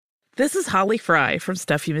This is Holly Fry from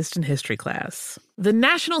Stuff You Missed in History Class. The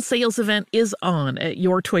national sales event is on at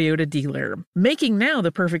your Toyota dealer, making now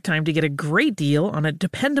the perfect time to get a great deal on a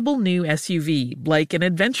dependable new SUV, like an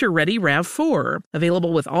adventure-ready RAV4.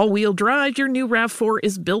 Available with all-wheel drive, your new RAV4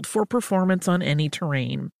 is built for performance on any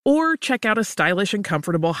terrain. Or check out a stylish and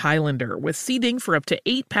comfortable Highlander with seating for up to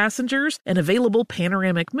 8 passengers and available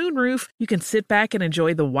panoramic moonroof. You can sit back and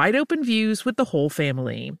enjoy the wide-open views with the whole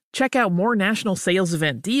family. Check out more national sales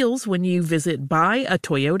event deals when you visit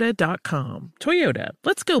buyatoyota.com. Toyota,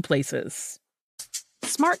 let's go places.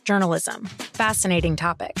 Smart journalism. Fascinating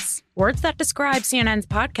topics. Words that describe CNN's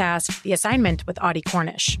podcast, The Assignment with Audie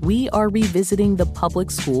Cornish. We are revisiting the public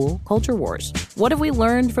school culture wars. What have we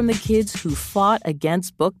learned from the kids who fought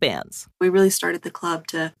against book bans? We really started the club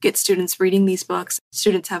to get students reading these books.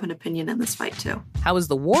 Students have an opinion in this fight, too. How has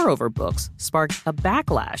the war over books sparked a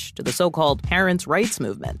backlash to the so-called parents' rights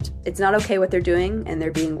movement? It's not okay what they're doing, and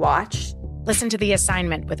they're being watched. Listen to The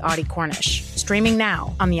Assignment with Audie Cornish, streaming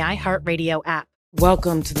now on the iHeartRadio app.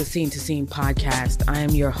 Welcome to the Scene to Scene podcast. I am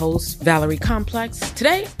your host, Valerie Complex.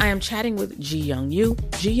 Today, I am chatting with Ji Young Yu.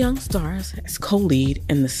 Ji Young stars as co-lead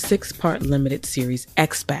in the 6-part limited series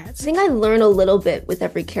Expats. I think I learn a little bit with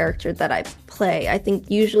every character that I play. I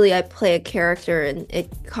think usually I play a character and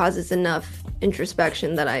it causes enough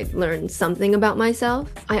introspection that I learn something about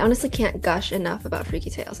myself. I honestly can't gush enough about Freaky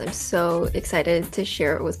Tales. I'm so excited to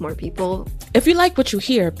share it with more people. If you like what you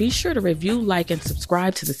hear, be sure to review, like, and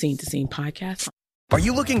subscribe to the Scene to Scene podcast. Are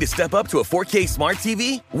you looking to step up to a 4K smart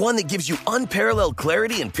TV? One that gives you unparalleled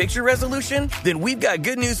clarity and picture resolution? Then we've got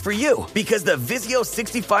good news for you, because the Vizio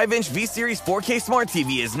 65-inch V-Series 4K smart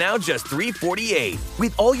TV is now just $348.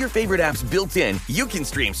 With all your favorite apps built in, you can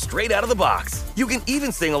stream straight out of the box. You can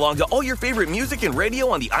even sing along to all your favorite music and radio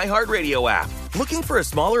on the iHeartRadio app. Looking for a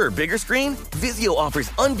smaller or bigger screen? Vizio offers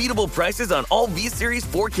unbeatable prices on all V-Series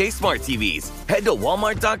 4K smart TVs. Head to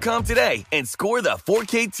Walmart.com today and score the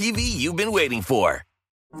 4K TV you've been waiting for.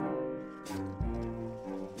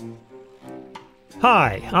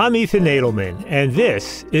 Hi, I'm Ethan Nadelman, and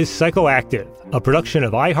this is Psychoactive, a production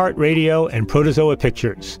of iHeartRadio and Protozoa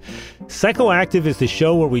Pictures. Psychoactive is the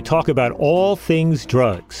show where we talk about all things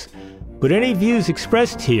drugs. But any views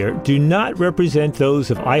expressed here do not represent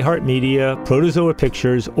those of iHeartMedia, Protozoa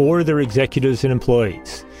Pictures, or their executives and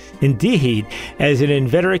employees. Indeed, as an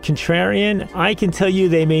inveterate contrarian, I can tell you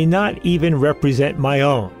they may not even represent my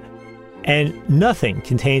own. And nothing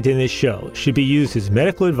contained in this show should be used as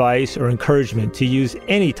medical advice or encouragement to use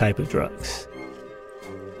any type of drugs.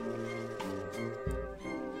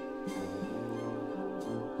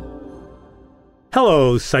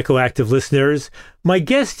 Hello, Psychoactive listeners. My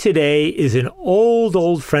guest today is an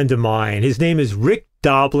old friend of mine. His name is Rick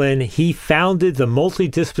Doblin. He founded the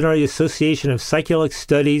Multidisciplinary Association of Psychedelic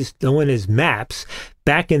Studies, known as MAPS,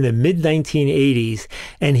 back in the mid-1980s,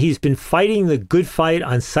 and he's been fighting the good fight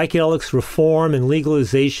on psychedelics reform and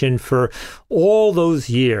legalization for all those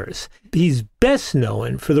years. He's best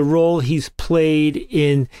known for the role he's played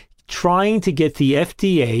in trying to get the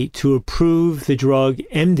FDA to approve the drug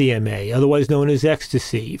MDMA, otherwise known as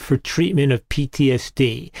ecstasy, for treatment of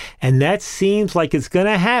PTSD. And that seems like it's going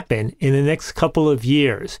to happen in the next couple of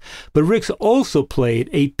years. But Rick's also played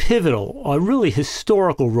a pivotal, a really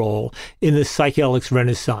historical role in the psychedelics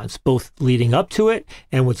renaissance, both leading up to it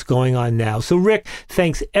and what's going on now. So Rick,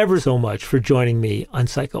 thanks ever so much for joining me on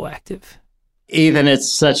Psychoactive. Ethan, it's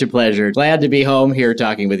such a pleasure. Glad to be home here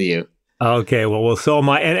talking with you. Okay, well, so am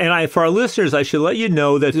I. And for our listeners, I should let you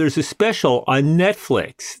know that there's a special on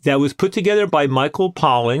Netflix that was put together by Michael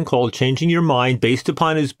Pollan called Changing Your Mind, based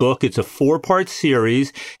upon his book. It's a 4-part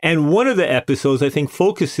series. And one of the episodes, I think,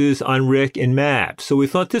 focuses on Rick and MAPS. So we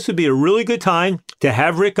thought this would be a really good time to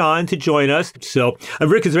have Rick on to join us. So,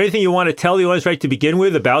 Rick, is there anything you want to tell the audience right to begin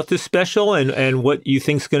with about this special and what you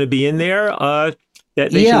think is going to be in there that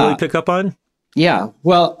they should really pick up on? Yeah.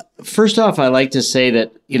 Well, first off, I like to say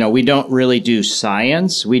that, we don't really do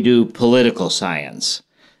science. We do political science,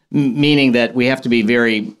 meaning that we have to be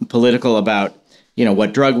very political about,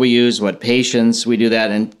 what drug we use, what patients we do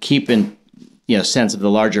that, and keep in, sense of the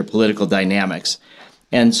larger political dynamics.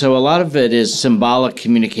 And so a lot of it is symbolic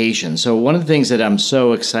communication. So one of the things that I'm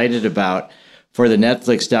so excited about for the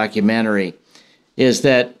Netflix documentary is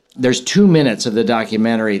that there's 2 minutes of the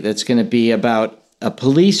documentary that's going to be about a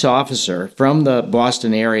police officer from the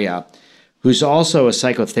Boston area who's also a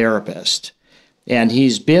psychotherapist. And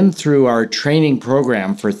he's been through our training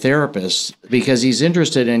program for therapists because he's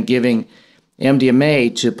interested in giving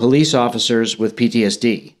MDMA to police officers with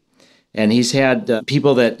PTSD. And he's had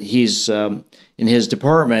people that he's in his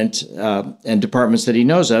department and departments that he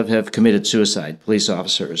knows of have committed suicide, police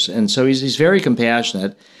officers. And so he's very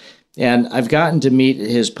compassionate. And I've gotten to meet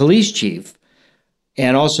his police chief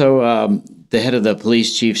and also the head of the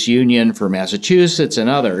police chiefs union for Massachusetts and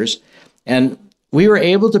others. And we were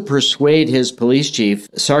able to persuade his police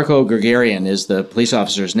chief, Sarko Gregorian is the police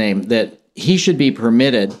officer's name, that he should be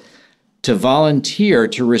permitted to volunteer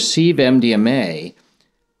to receive MDMA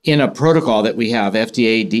in a protocol that we have,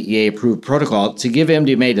 FDA, DEA approved protocol, to give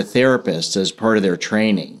MDMA to therapists as part of their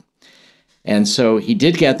training. And so he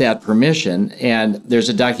did get that permission, and there's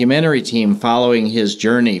a documentary team following his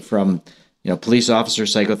journey from, police officer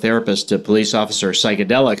psychotherapist to police officer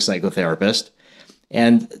psychedelic psychotherapist.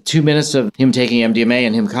 And 2 minutes of him taking MDMA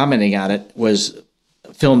and him commenting on it was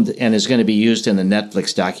filmed and is going to be used in the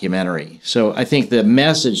Netflix documentary. So I think the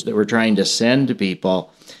message that we're trying to send to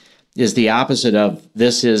people is the opposite of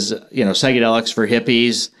this is, psychedelics for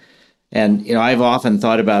hippies. And, I've often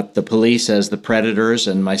thought about the police as the predators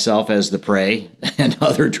and myself as the prey and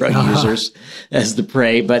other drug users as the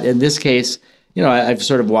prey. But in this case, I've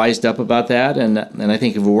sort of wised up about that. And I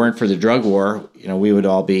think if it weren't for the drug war, we would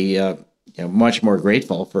all be much more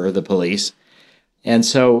grateful for the police. And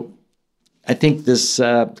so I think this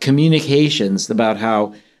communications about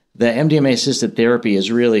how the MDMA-assisted therapy is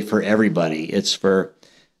really for everybody. It's for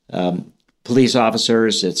police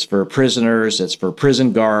officers, it's for prisoners, it's for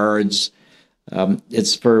prison guards,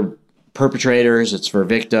 it's for perpetrators, it's for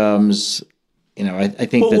victims. I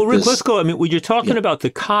think well, Rick, let's go. When you're talking about the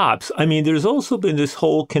cops, there's also been this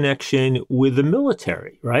whole connection with the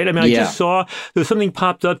military, right? I just saw there's something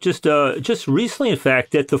popped up just recently, in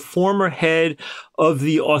fact, that the former head of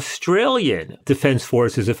the Australian Defence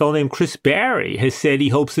Forces, a fellow named Chris Barry, has said he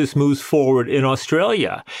hopes this moves forward in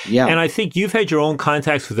Australia. Yeah. And I think you've had your own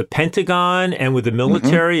contacts with the Pentagon and with the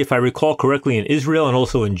military, if I recall correctly, in Israel and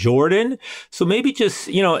also in Jordan. So maybe just,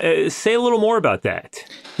 say a little more about that.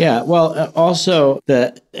 Yeah, well, also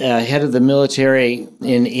the head of the military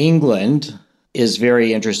in England is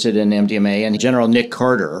very interested in MDMA, and General Nick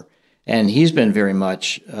Carter, and he's been very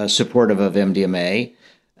much supportive of MDMA.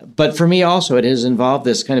 But for me also, it has involved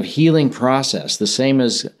this kind of healing process, the same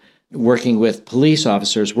as working with police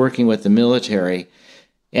officers, working with the military.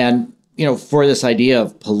 And, for this idea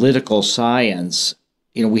of political science,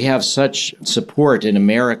 we have such support in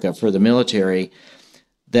America for the military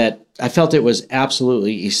that I felt it was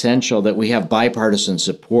absolutely essential that we have bipartisan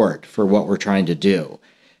support for what we're trying to do.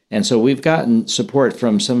 And so we've gotten support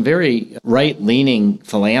from some very right-leaning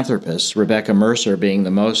philanthropists, Rebecca Mercer being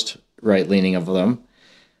the most right-leaning of them,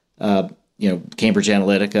 Cambridge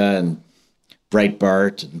Analytica and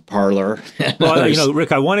Breitbart and Parler. Well,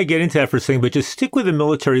 Rick, I want to get into that for a second, but just stick with the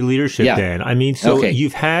military leadership then.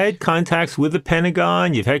 You've had contacts with the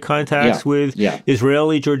Pentagon, you've had contacts with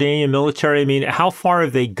Israeli, Jordanian military. How far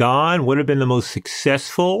have they gone? What have been the most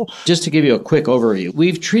successful? Just to give you a quick overview,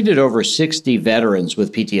 we've treated over 60 veterans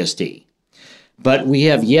with PTSD, but we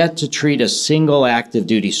have yet to treat a single active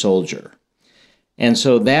duty soldier. And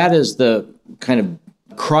so that is the kind of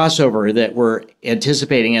crossover that we're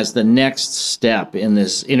anticipating as the next step in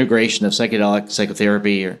this integration of psychedelic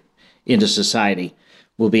psychotherapy into society.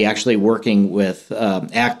 We'll be actually working with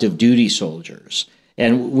active duty soldiers.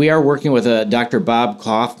 And we are working with Dr. Bob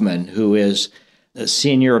Kaufman, who is a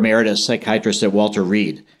senior emeritus psychiatrist at Walter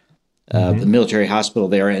Reed, the military hospital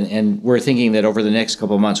there. And we're thinking that over the next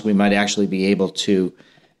couple of months, we might actually be able to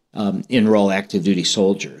enroll active duty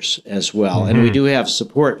soldiers as well. And we do have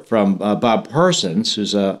support from Bob Parsons,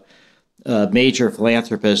 who's a major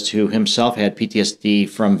philanthropist who himself had PTSD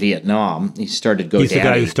from Vietnam. He started GoDaddy. He's the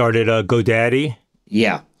guy who started GoDaddy?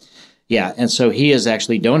 Yeah. And so he has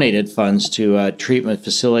actually donated funds to a treatment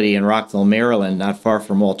facility in Rockville, Maryland, not far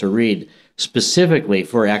from Walter Reed, specifically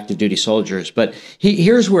for active duty soldiers. But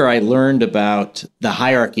here's where I learned about the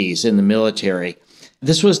hierarchies in the military.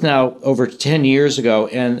 This was now over 10 years ago,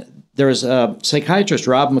 and there was a psychiatrist,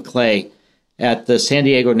 Rob McClay, at the San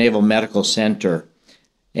Diego Naval Medical Center,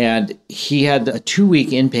 and he had a 2-week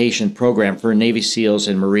inpatient program for Navy SEALs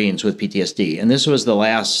and Marines with PTSD. And this was the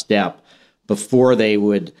last step before they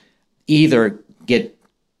would either get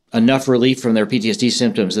enough relief from their PTSD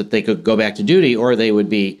symptoms that they could go back to duty, or they would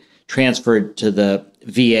be transferred to the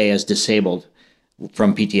VA as disabled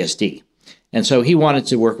from PTSD. And so he wanted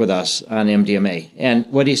to work with us on MDMA. And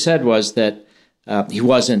what he said was that he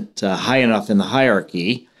wasn't high enough in the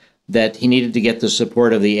hierarchy, that he needed to get the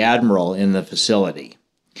support of the admiral in the facility.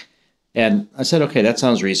 And I said, okay, that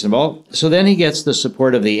sounds reasonable. So then he gets the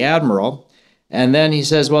support of the admiral. And then he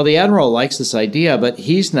says, well, the admiral likes this idea, but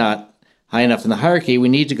he's not high enough in the hierarchy. We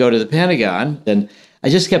need to go to the Pentagon. And I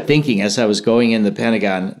just kept thinking as I was going in the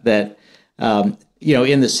Pentagon that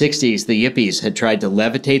in the 60s, the Yippies had tried to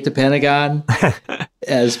levitate the Pentagon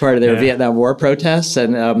as part of their Vietnam War protests.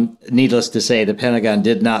 And needless to say, the Pentagon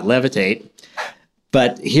did not levitate.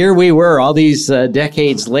 But here we were all these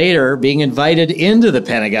decades later being invited into the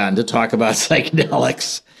Pentagon to talk about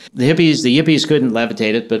psychedelics. The Yippies couldn't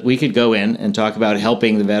levitate it, but we could go in and talk about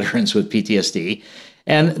helping the veterans with PTSD.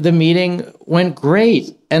 And the meeting went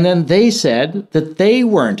great. And then they said that they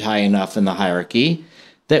weren't high enough in the hierarchy,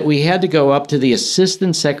 that we had to go up to the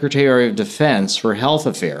Assistant Secretary of Defense for Health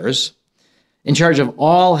Affairs, in charge of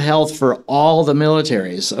all health for all the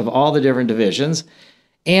militaries of all the different divisions.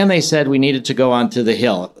 And they said we needed to go onto the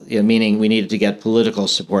Hill, meaning we needed to get political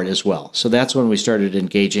support as well. So that's when we started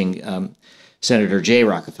engaging Senator Jay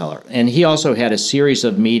Rockefeller. And he also had a series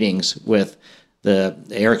of meetings with the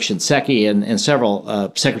Eric Shinseki and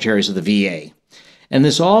several secretaries of the VA. And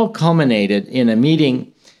this all culminated in a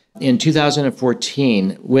meeting in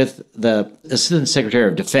 2014 with the Assistant Secretary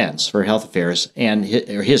of Defense for Health Affairs and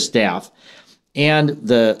his staff, and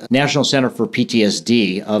the National Center for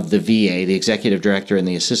PTSD of the VA, the executive director and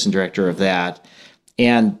the assistant director of that,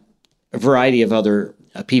 and a variety of other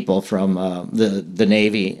people from the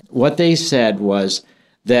Navy. What they said was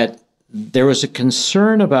that there was a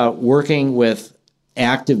concern about working with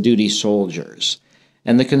active duty soldiers.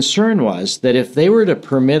 And the concern was that if they were to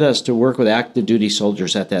permit us to work with active duty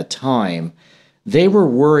soldiers at that time, they were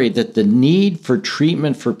worried that the need for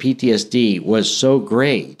treatment for PTSD was so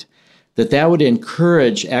great that would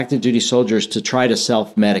encourage active duty soldiers to try to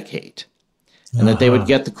self-medicate. And that they would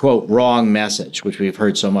get the, quote, wrong message, which we've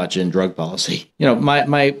heard so much in drug policy.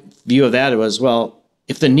 My view of that was, well,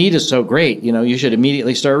 if the need is so great, you should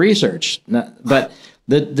immediately start research. But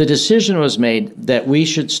the decision was made that we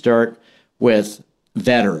should start with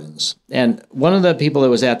veterans. And one of the people that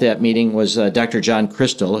was at that meeting was Dr. John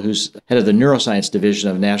Crystal, who's head of the neuroscience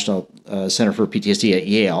division of National Center for PTSD at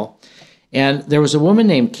Yale. And there was a woman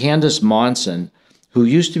named Candace Monson, who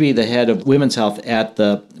used to be the head of women's health at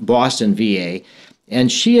the Boston VA. And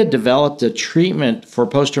she had developed a treatment for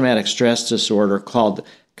post-traumatic stress disorder called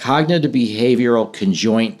cognitive behavioral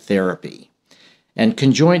conjoint therapy. And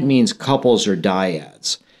conjoint means couples or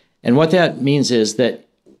dyads. And what that means is that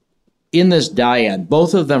in this dyad,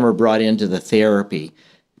 both of them are brought into the therapy,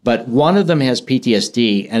 but one of them has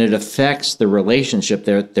PTSD and it affects the relationship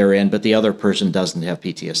they're in, but the other person doesn't have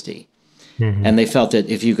PTSD. Mm-hmm. And they felt that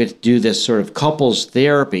if you could do this sort of couples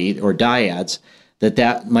therapy or dyads,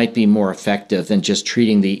 that might be more effective than just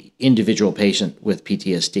treating the individual patient with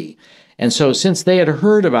PTSD. And so since they had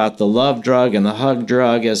heard about the love drug and the hug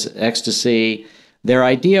drug as ecstasy, their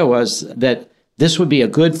idea was that this would be a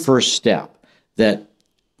good first step, that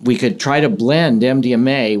we could try to blend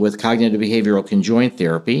MDMA with cognitive behavioral conjoint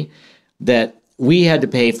therapy, that we had to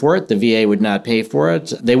pay for it, the VA would not pay for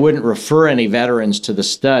it, they wouldn't refer any veterans to the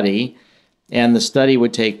study, and the study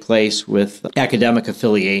would take place with academic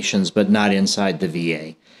affiliations, but not inside the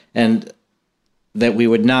VA. And that we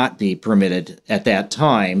would not be permitted at that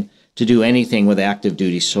time to do anything with active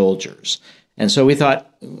duty soldiers. And so we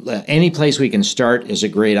thought any place we can start is a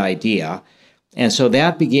great idea. And so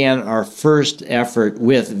that began our first effort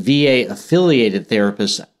with VA-affiliated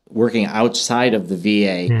therapists working outside of the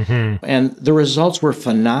VA. Mm-hmm. And the results were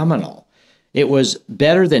phenomenal. It was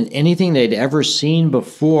better than anything they'd ever seen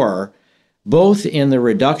before, both in the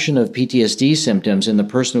reduction of PTSD symptoms in the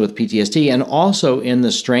person with PTSD and also in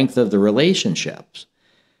the strength of the relationships.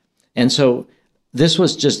 And so this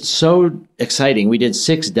was just so exciting. We did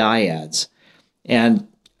 6 dyads, and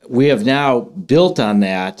we have now built on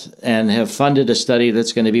that and have funded a study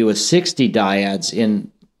that's going to be with 60 dyads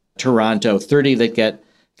in Toronto, 30 that get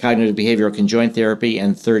cognitive behavioral conjoint therapy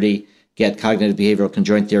and 30 get cognitive behavioral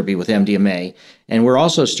conjoint therapy with MDMA. And we're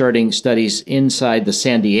also starting studies inside the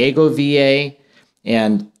San Diego VA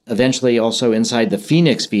and eventually also inside the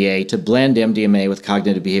Phoenix VA to blend MDMA with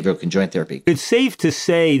cognitive behavioral conjoint therapy. It's safe to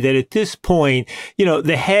say that at this point,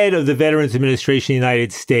 the head of the Veterans Administration of the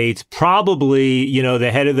United States, probably,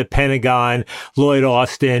 the head of the Pentagon, Lloyd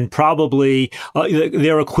Austin, probably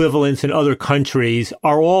their equivalents in other countries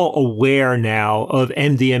are all aware now of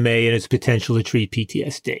MDMA and its potential to treat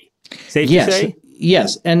PTSD. Safe to say?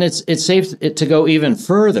 Yes, and it's safe to go even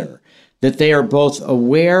further, that they are both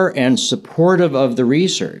aware and supportive of the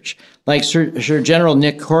research. Like Sir General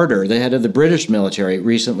Nick Corder, the head of the British military,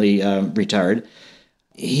 recently retired,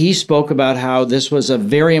 he spoke about how this was a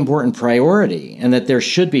very important priority and that there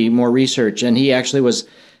should be more research. And he actually was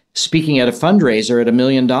speaking at a fundraiser at $1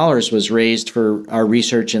 million was raised for our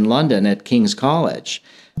research in London at King's College.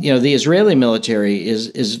 The Israeli military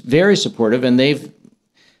is very supportive, and they've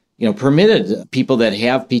permitted people that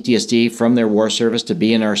have PTSD from their war service to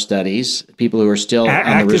be in our studies, people who are still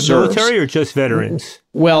on the reserves. Active military or just veterans?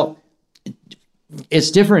 Well,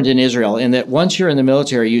 it's different in Israel in that once you're in the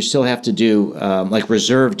military, you still have to do like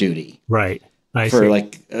reserve duty. Right. For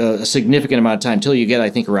like a significant amount of time till you get, I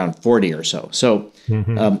think, around 40 or so. So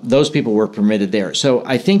those people were permitted there. So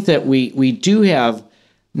I think that we do have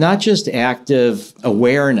not just active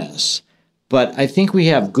awareness, but I think we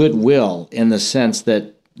have goodwill in the sense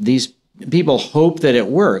that these people hope that it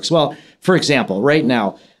works. Well, for example, right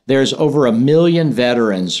now, there's over 1 million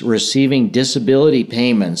veterans receiving disability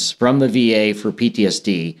payments from the VA for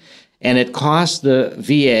PTSD, and it costs the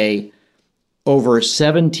VA over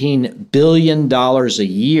 $17 billion a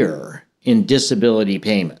year in disability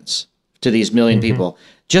payments to these million people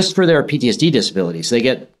just for their PTSD disabilities. They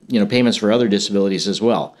get, payments for other disabilities as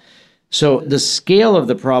well. So the scale of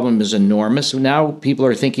the problem is enormous. Now people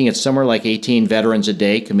are thinking it's somewhere like 18 veterans a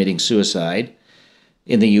day committing suicide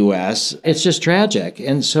in the U.S. It's just tragic.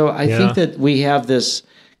 And so I think that we have this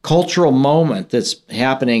cultural moment that's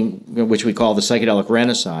happening, which we call the psychedelic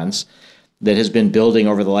renaissance, that has been building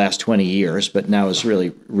over the last 20 years, but now has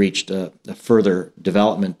really reached a further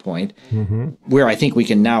development point where I think we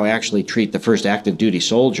can now actually treat the first active duty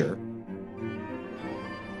soldier.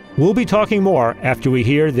 We'll be talking more after we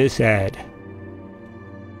hear this ad.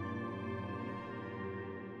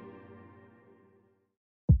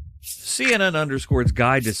 CNN_'s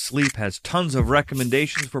Guide to Sleep has tons of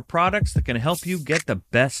recommendations for products that can help you get the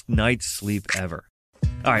best night's sleep ever.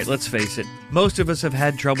 All right, let's face it, most of us have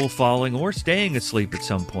had trouble falling or staying asleep at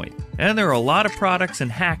some point, and there are a lot of products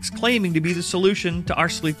and hacks claiming to be the solution to our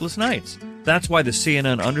sleepless nights. That's why the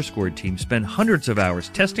CNN_ team spend hundreds of hours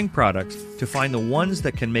testing products to find the ones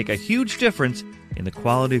that can make a huge difference in the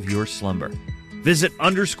quality of your slumber. Visit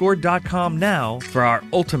underscore.com now for our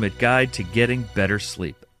ultimate guide to getting better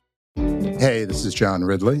sleep. Hey, this is John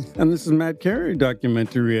Ridley. And this is Matt Carey,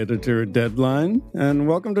 documentary editor at Deadline. And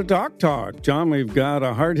welcome to Doc Talk. John, we've got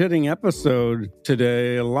a hard-hitting episode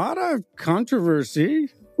today. A lot of controversy.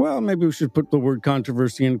 Well, maybe we should put the word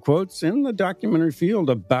controversy in quotes in the documentary field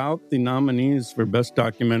about the nominees for Best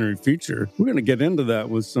Documentary Feature. We're going to get into that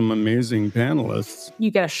with some amazing panelists. You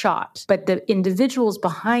get a shot, but the individuals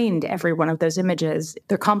behind every one of those images,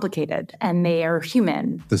 they're complicated and they are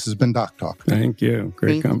human. This has been Doc Talk. Thank you.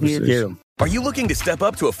 Great conversation. Thank you. Are you looking to step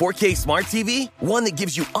up to a 4K smart TV? One that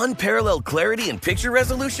gives you unparalleled clarity and picture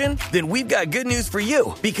resolution? Then we've got good news for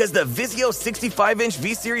you, because the Vizio 65-inch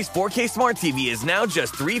V-Series 4K smart TV is now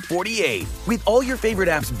just $348. With all your favorite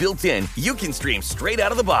apps built in, you can stream straight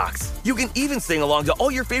out of the box. You can even sing along to all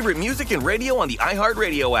your favorite music and radio on the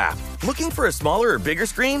iHeartRadio app. Looking for a smaller or bigger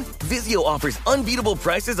screen? Vizio offers unbeatable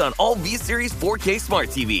prices on all V-Series 4K smart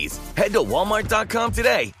TVs. Head to Walmart.com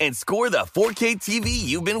today and score the 4K TV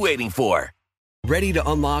you've been waiting for. Ready to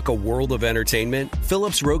unlock a world of entertainment?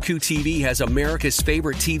 Philips Roku TV has America's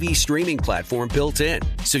favorite TV streaming platform built in,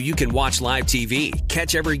 so you can watch live TV,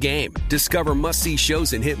 catch every game, discover must-see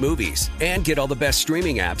shows and hit movies, and get all the best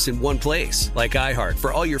streaming apps in one place, like iHeart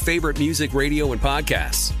for all your favorite music, radio, and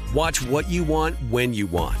podcasts. Watch what you want, when you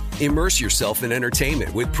want. Immerse yourself in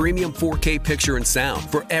entertainment with premium 4K picture and sound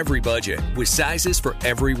for every budget, with sizes for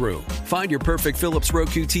every room. Find your perfect Philips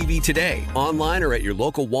Roku TV today, online or at your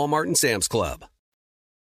local Walmart and Sam's Club.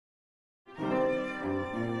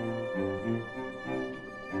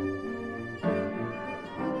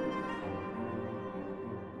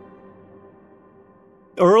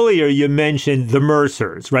 Earlier, you mentioned the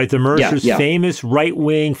Mercers, right? The Mercers, famous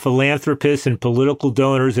right-wing philanthropists and political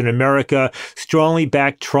donors in America, strongly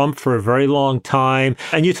backed Trump for a very long time.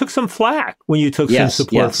 And you took some flack when you took some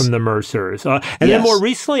support from the Mercers. And then more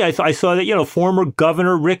recently, I saw that, former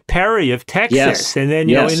Governor Rick Perry of Texas, and then,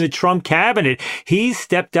 in the Trump cabinet, he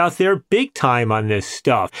stepped out there big time on this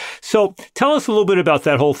stuff. So tell us a little bit about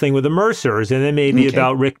that whole thing with the Mercers, and then maybe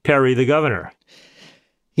about Rick Perry, the governor.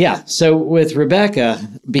 Yeah. So with Rebecca,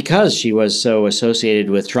 because she was so associated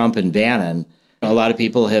with Trump and Bannon, a lot of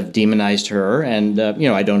people have demonized her. And,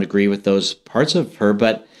 I don't agree with those parts of her,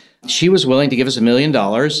 but she was willing to give us $1 million.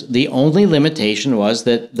 The only limitation was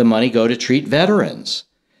that the money go to treat veterans.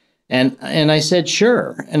 And I said,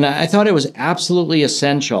 sure. And I thought it was absolutely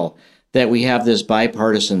essential that we have this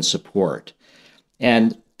bipartisan support.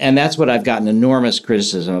 And that's what I've gotten enormous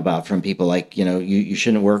criticism about from people like, you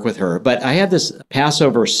shouldn't work with her. But I had this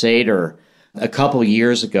Passover Seder a couple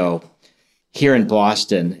years ago here in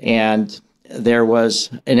Boston, and there was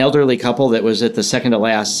an elderly couple that was at the second to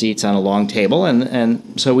last seats on a long table.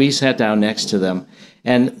 And so we sat down next to them.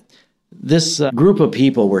 And this group of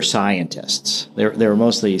people were scientists. They were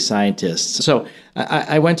mostly scientists. So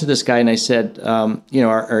I went to this guy and I said,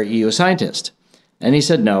 are you a scientist? And he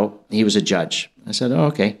said, no, he was a judge. I said, oh,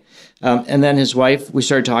 okay. And then his wife, we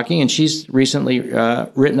started talking, and she's recently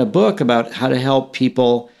written a book about how to help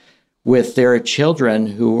people with their children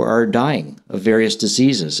who are dying of various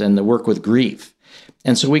diseases and the work with grief.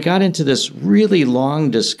 And so we got into this really long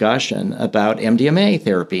discussion about MDMA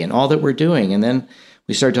therapy and all that we're doing. And then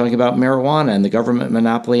we started talking about marijuana and the government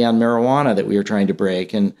monopoly on marijuana that we were trying to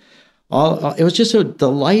break. And it was just a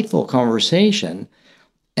delightful conversation.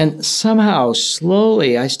 And somehow,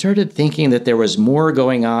 slowly, I started thinking that there was more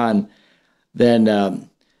going on than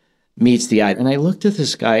meets the eye. And I looked at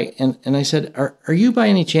this guy and I said, are you by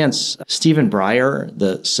any chance Stephen Breyer,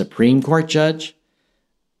 the Supreme Court judge?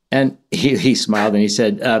 And he smiled and he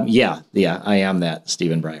said, yeah, I am that,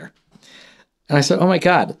 Stephen Breyer. And I said, oh my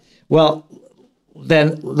God. Well,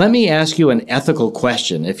 then let me ask you an ethical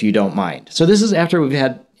question, if you don't mind. So this is after we've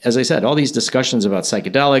had, as I said, all these discussions about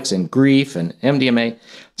psychedelics and grief and MDMA.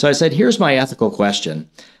 So I said, here's my ethical question.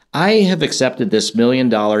 I have accepted this $1 million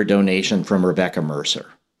donation from Rebecca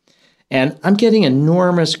Mercer, and I'm getting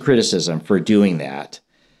enormous criticism for doing that.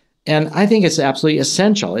 And I think it's absolutely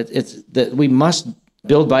essential. It's that we must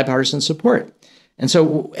build bipartisan support. And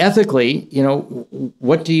so ethically,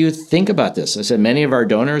 what do you think about this? I said, many of our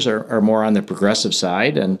donors are more on the progressive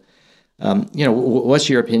side. And, what's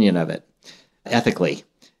your opinion of it ethically?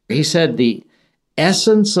 He said, the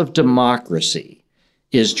essence of democracy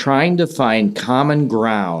is trying to find common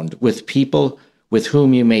ground with people with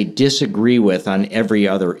whom you may disagree with on every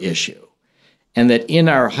other issue. And that in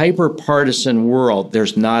our hyper-partisan world,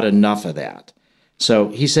 there's not enough of that. So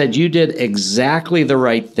he said, you did exactly the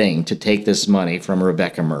right thing to take this money from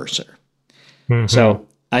Rebecca Mercer. Mm-hmm. So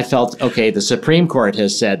I felt, okay, the Supreme Court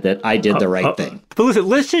has said that I did the right thing. But listen,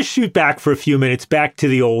 let's just shoot back for a few minutes, back to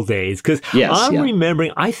the old days, because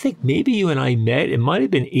remembering, I think maybe you and I met, it might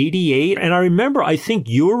have been 88. And I remember, I think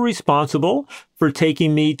you were responsible for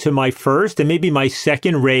taking me to my first and maybe my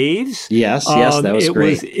second raves. Yes, that was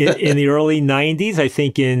great. It was in the early 90s, I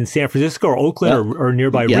think in San Francisco or Oakland or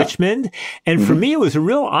nearby Richmond. And for me, it was a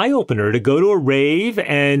real eye-opener to go to a rave.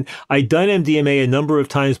 And I'd done MDMA a number of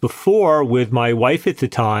times before with my wife at the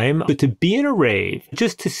time. But to be in a rave,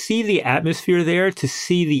 just to see the atmosphere there, to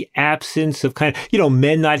see the absence of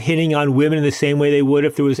men not hitting on women in the same way they would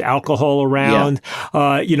if there was alcohol around.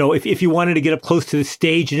 Yeah. If you wanted to get up close to the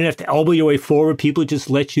stage, you didn't have to elbow your way forward. People just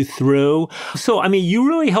let you through. So, I mean, you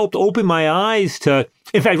really helped open my eyes to,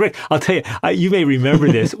 in fact, Rick, I'll tell you, you may remember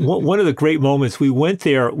this. One of the great moments, we went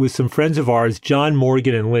there with some friends of ours, John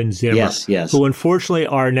Morgan and Lynn Zimmer, yes. who unfortunately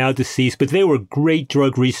are now deceased, but they were great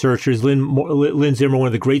drug researchers. Lynn Zimmer, one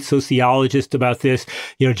of the great sociologists about this,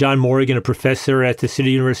 John Morgan, a professor at the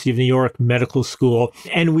City University of New York Medical School.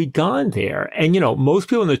 And we'd gone there. And, most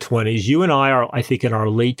people in the 20s, you and I are, I think, in our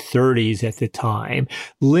late 30s at the time.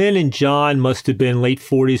 Lynn and John must have been late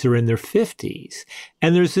 40s or in their 50s.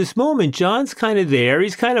 And there's this moment, John's kind of there,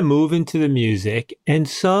 he's kind of moving to the music, and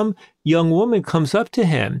some young woman comes up to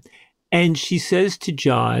him and she says to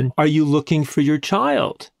John, "Are you looking for your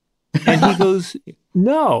child?" And he goes,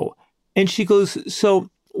 "No." And she goes, "So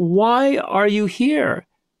why are you here?"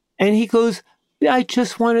 And he goes, "I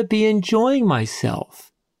just want to be enjoying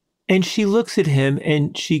myself." And she looks at him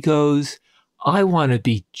and she goes, "I want to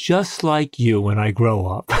be just like you when I grow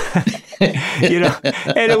up."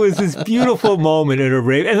 And it was this beautiful moment at a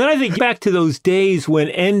rave. And then I think back to those days when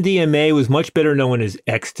MDMA was much better known as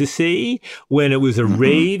ecstasy, when it was a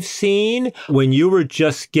rave scene, when you were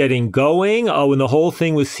just getting going, when the whole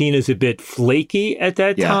thing was seen as a bit flaky at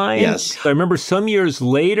that time. Yes. I remember some years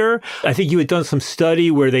later, I think you had done some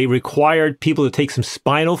study where they required people to take some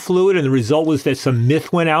spinal fluid, and the result was that some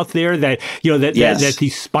myth went out there that, that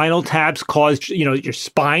these spinal taps caused, your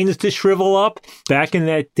spines to shrivel up. Back in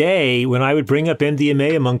that day, when I would bring up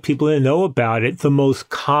MDMA among people that know about it, the most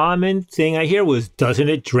common thing I hear was, doesn't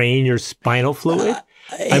it drain your spinal fluid?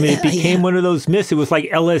 I mean, it became one of those myths. It was like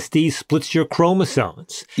LSD splits your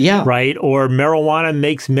chromosomes. Yeah. Right? Or marijuana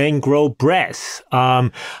makes men grow breasts.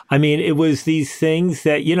 I mean, it was these things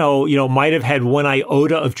that, might have had one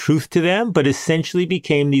iota of truth to them, but essentially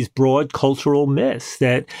became these broad cultural myths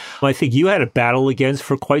that I think you had a battle against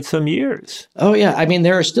for quite some years. Oh, yeah. I mean,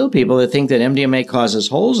 there are still people that think that MDMA causes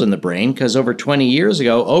holes in the brain because over 20 years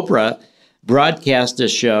ago, Oprah broadcast a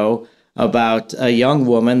show about a young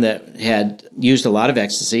woman that had used a lot of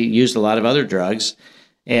ecstasy, used a lot of other drugs,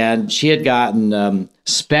 and she had gotten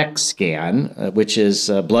SPECT scan, which is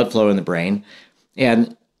blood flow in the brain,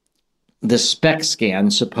 and the SPECT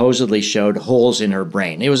scan supposedly showed holes in her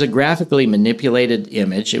brain. It was a graphically manipulated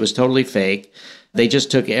image. It was totally fake. They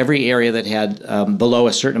just took every area that had below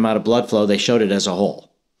a certain amount of blood flow, they showed it as a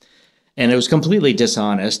hole. And it was completely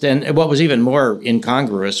dishonest. And what was even more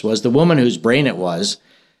incongruous was the woman whose brain it was,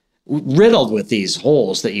 riddled with these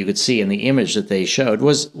holes that you could see in the image that they showed,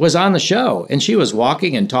 was on the show. And she was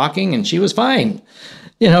walking and talking, and she was fine.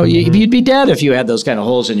 You know, you'd be dead if you had those kind of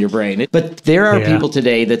holes in your brain. But there are people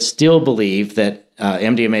today that still believe that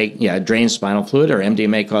MDMA drains spinal fluid, or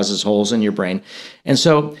MDMA causes holes in your brain. And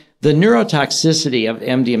so the neurotoxicity of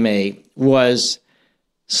MDMA was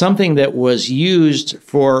something that was used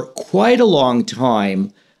for quite a long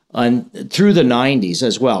time through the 90s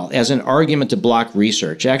as well, as an argument to block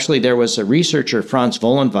research. Actually, there was a researcher, Franz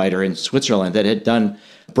Vollenweider in Switzerland, that had done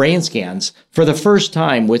brain scans for the first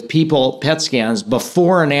time with people, PET scans,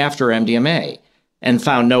 before and after MDMA, and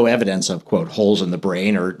found no evidence of, quote, holes in the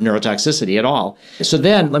brain or neurotoxicity at all. So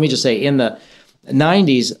then, let me just say, in the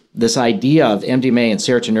 90s, this idea of MDMA and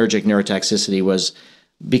serotonergic neurotoxicity was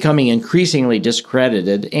becoming increasingly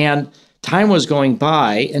discredited, and time was going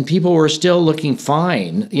by and people were still looking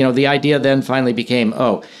fine. You know, the idea then finally became,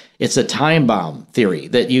 it's a time bomb theory,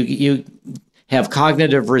 that you have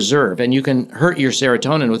cognitive reserve and you can hurt your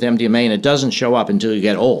serotonin with MDMA and it doesn't show up until you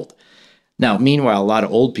get old. Now, meanwhile, a lot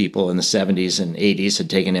of old people in the 70s and 80s had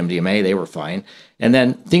taken MDMA. They were fine. And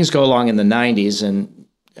then things go along in the 90s and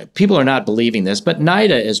people are not believing this, but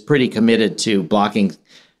NIDA is pretty committed to blocking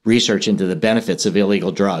research into the benefits of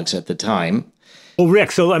illegal drugs at the time. Well,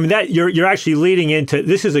 Rick, so I mean that you're actually leading into,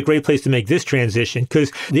 this is a great place to make this transition,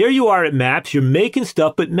 because there you are at MAPS, you're making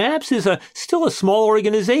stuff, but MAPS is still a small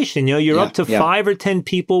organization. You know, you're up to 5 or 10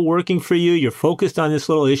 people working for you. You're focused on this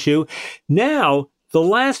little issue. Now, the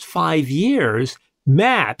last 5 years,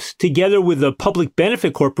 MAPS, together with the Public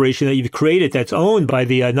Benefit Corporation that you've created that's owned by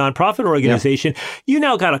the nonprofit organization, you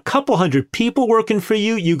now got a couple hundred people working for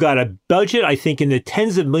you. You got a budget, I think, in the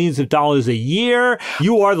tens of millions of dollars a year.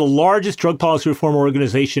 You are the largest drug policy reform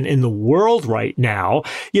organization in the world right now.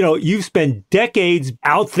 You know, you've spent decades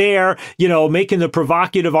out there, you know, making the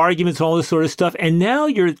provocative arguments and all this sort of stuff. And now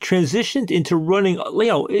you're transitioned into running,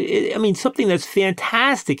 I mean, something that's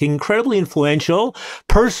fantastic, incredibly influential.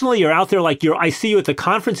 Personally, you're out there like I see you at the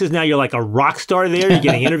conferences now, you're like a rock star there. You're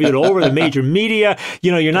getting interviewed all over the major media.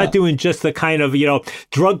 You know, you're not doing just the kind of,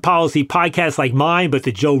 drug policy podcasts like mine, but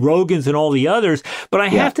the Joe Rogans and all the others. But I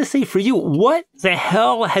have to say for you, what the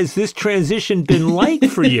hell has this transition been like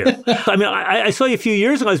for you? I mean, I saw you a few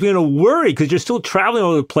years ago. I was beginning to worry because you're still traveling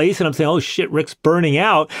all over the place. And I'm saying, oh, shit, Rick's burning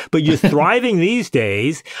out. But you're thriving these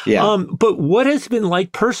days. But what has it been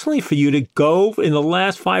like personally for you to go in the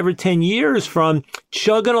last 5 or 10 years from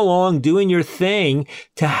chugging along, doing your thing,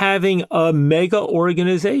 to having a mega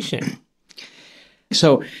organization?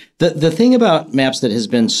 So the thing about MAPS that has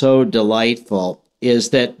been so delightful is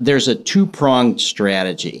that there's a two-pronged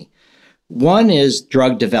strategy. One is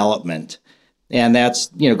drug development, and that's,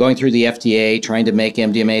 going through the FDA, trying to make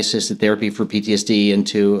MDMA-assisted therapy for PTSD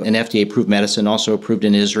into an FDA-approved medicine, also approved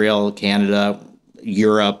in Israel, Canada,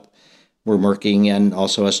 Europe. We're working in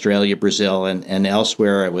also Australia, Brazil, and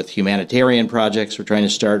elsewhere with humanitarian projects we're trying to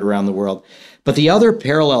start around the world. But the other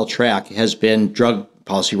parallel track has been drug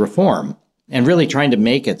policy reform, and really trying to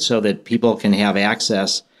make it so that people can have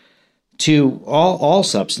access to all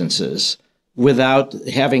substances without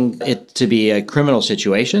having it to be a criminal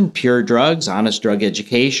situation, pure drugs, honest drug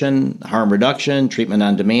education, harm reduction, treatment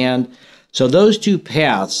on demand. So those two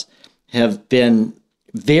paths have been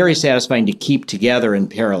very satisfying to keep together in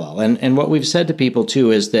parallel. And what we've said to people,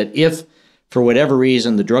 too, is that if, for whatever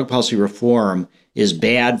reason, the drug policy reform is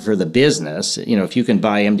bad for the business, if you can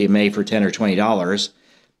buy MDMA for $10 or $20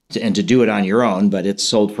 and to do it on your own, but it's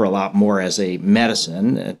sold for a lot more as a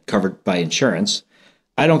medicine covered by insurance,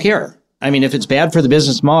 I don't care. I mean, if it's bad for the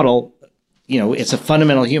business model, it's a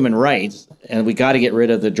fundamental human right, and we got to get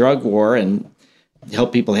rid of the drug war and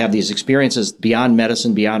help people have these experiences beyond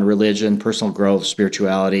medicine, beyond religion, personal growth,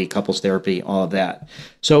 spirituality, couples therapy, all of that.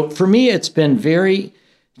 So for me, it's been very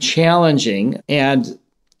challenging. And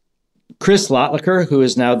Chris Lotlicker, who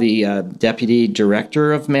is now the deputy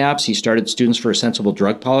director of MAPS, he started Students for a Sensible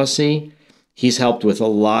Drug Policy. He's helped with a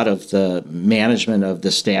lot of the management of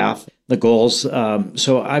the staff, the goals.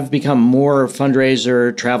 So I've become more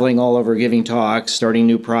fundraiser, traveling all over, giving talks, starting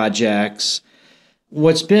new projects.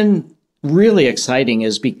 What's been really exciting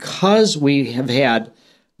is because we have had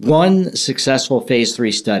one successful phase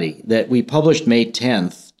 3 study that we published May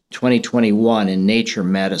 10th, 2021 in Nature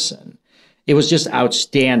Medicine. It was just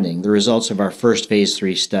outstanding, the results of our first phase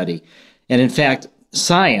 3 study. And in fact,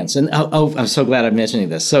 Science, and I'm so glad I'm mentioning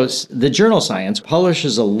this. So the journal Science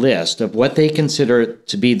publishes a list of what they consider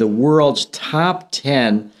to be the world's top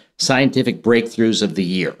 10 scientific breakthroughs of the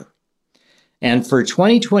year. And for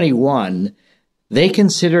 2021, they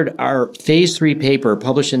considered our phase 3 paper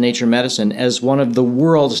published in Nature Medicine as one of the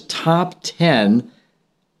world's top 10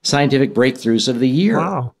 scientific breakthroughs of the year.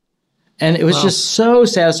 Wow. And it was just so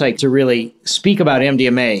satisfying to really speak about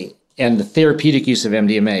MDMA and the therapeutic use of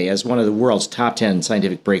MDMA as one of the world's top 10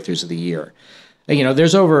 scientific breakthroughs of the year. You know,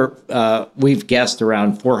 there's we've guessed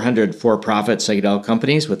around 400 for-profit psychedelic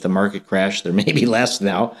companies. With the market crash, there may be less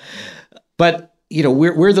now. But, you know,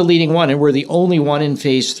 we're the leading one, and we're the only one in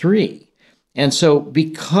phase 3. And so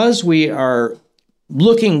because we are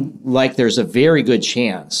looking like there's a very good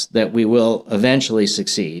chance that we will eventually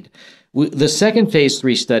succeed, the second phase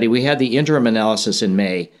 3 study, we had the interim analysis in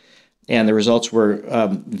May, and the results were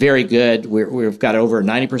very good. We've got over a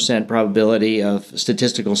 90% probability of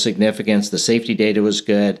statistical significance. The safety data was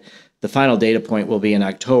good. The final data point will be in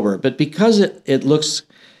October. But because it looks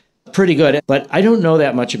pretty good, but I don't know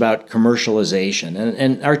that much about commercialization.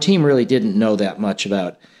 And our team really didn't know that much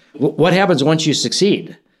about what happens once you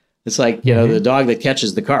succeed. It's like, you know, the dog that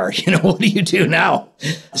catches the car. You know, what do you do now?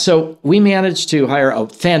 So we managed to hire a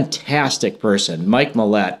fantastic person, Mike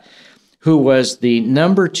Millett, who was the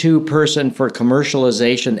number 2 person for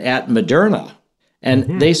commercialization at Moderna.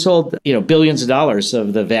 And they sold, you know, billions of dollars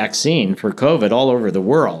of the vaccine for COVID all over the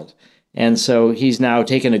world. And so he's now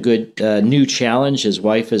taken a good new challenge. His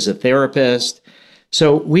wife is a therapist.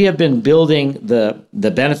 So we have been building the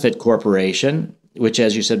Benefit Corporation, which,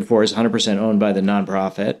 as you said before, is 100% owned by the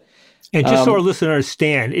nonprofit. And just so our listeners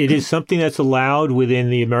understand, it is something that's allowed within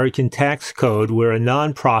the American tax code where a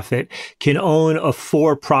nonprofit can own a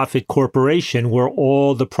for-profit corporation where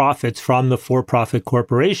all the profits from the for-profit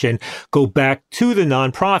corporation go back to the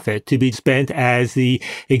nonprofit to be spent as the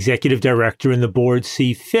executive director and the board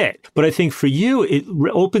see fit. But I think for you, it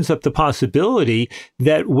opens up the possibility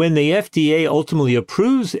that when the FDA ultimately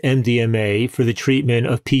approves MDMA for the treatment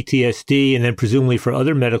of PTSD and then presumably for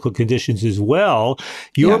other medical conditions as well,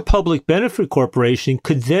 your public benefit corporation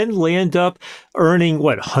could then land up earning,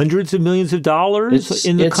 hundreds of millions of dollars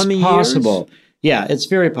in the coming years? It's possible. Yeah, it's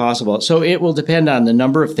very possible. So it will depend on the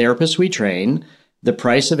number of therapists we train, the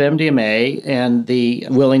price of MDMA, and the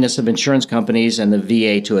willingness of insurance companies and the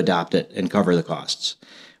VA to adopt it and cover the costs,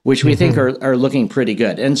 which we think are looking pretty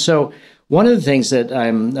good. And so one of the things that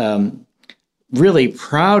I'm really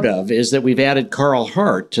proud of is that we've added Carl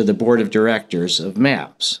Hart to the board of directors of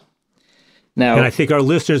MAPS. Now, and I think our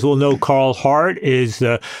listeners will know Carl Hart is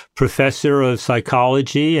a professor of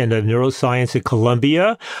psychology and of neuroscience at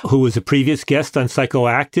Columbia, who was a previous guest on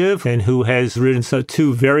Psychoactive and who has written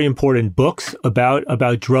 2 very important books about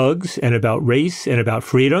drugs and about race and about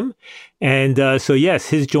freedom. And so, yes,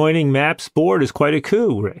 his joining MAPS board is quite a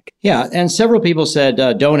coup, Rick. Yeah, and several people said,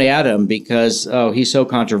 don't add him because, he's so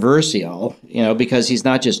controversial, you know, because he's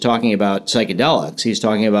not just talking about psychedelics. He's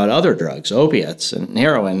talking about other drugs, opiates and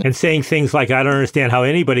heroin. And saying things like, I don't understand how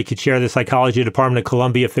anybody could chair the psychology department at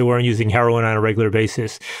Columbia if they weren't using heroin on a regular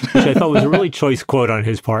basis, which I thought was a really choice quote on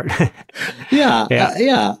his part. Yeah.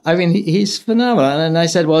 I mean, he's phenomenal. And I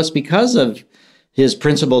said, well, it's because of his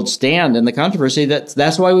principled stand in the controversy.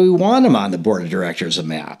 That's why we want him on the board of directors of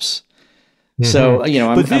MAPS. So, you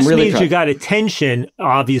know, I'm this really means you got attention,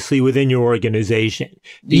 obviously, within your organization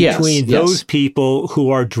between those people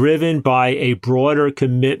who are driven by a broader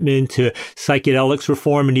commitment to psychedelics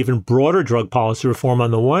reform and even broader drug policy reform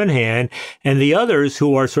on the one hand, and the others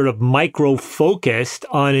who are sort of micro-focused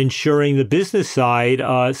on ensuring the business side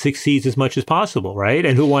succeeds as much as possible, right?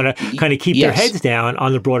 And who want to kind of keep their heads down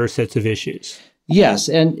on the broader sets of issues. Yes.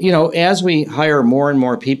 And, you know, as we hire more and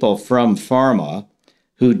more people from pharma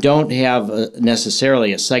who don't have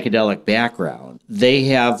necessarily a psychedelic background, they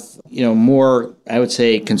have, you know, more, I would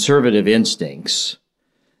say, conservative instincts.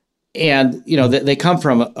 And, you know, they come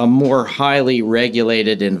from a more highly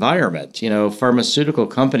regulated environment. You know, pharmaceutical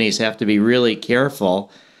companies have to be really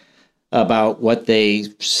careful about what they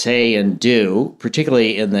say and do,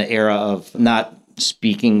 particularly in the era of not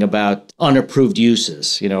speaking about unapproved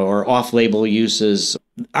uses, you know, or off-label uses.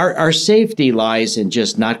 Our safety lies in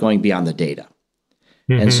just not going beyond the data.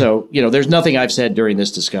 And so, you know, there's nothing I've said during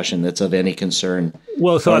this discussion that's of any concern.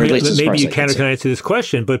 Well, so I mean, maybe you can answer this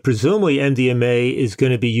question, but presumably MDMA is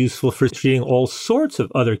going to be useful for treating all sorts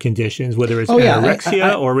of other conditions, whether it's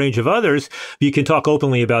anorexia or a range of others. You can talk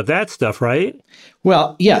openly about that stuff, right?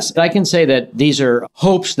 Well, yes, I can say that these are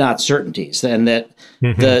hopes, not certainties, and that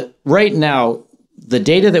right now, the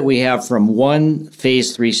data that we have from one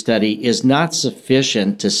phase 3 study is not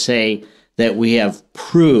sufficient to say that we have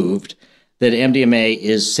proved that MDMA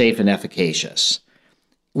is safe and efficacious.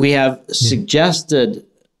 We have suggested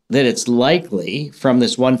that it's likely from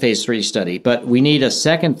this one phase 3 study, but we need a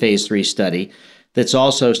second phase 3 study that's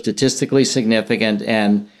also statistically significant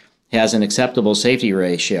and has an acceptable safety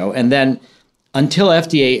ratio. And then until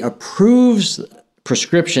FDA approves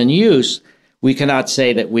prescription use, we cannot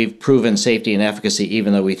say that we've proven safety and efficacy,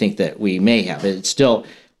 even though we think that we may have.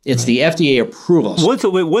 It's the FDA approval.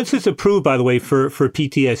 Once it's approved, by the way, for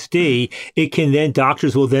PTSD,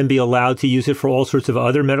 doctors will then be allowed to use it for all sorts of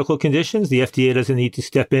other medical conditions. The FDA doesn't need to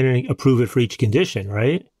step in and approve it for each condition,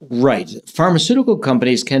 right? Right. Pharmaceutical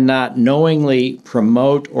companies cannot knowingly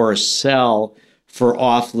promote or sell for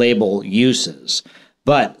off-label uses.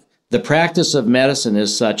 But the practice of medicine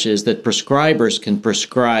is such is that prescribers can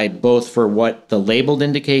prescribe both for what the labeled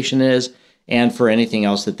indication is and for anything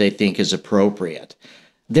else that they think is appropriate.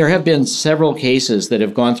 There have been several cases that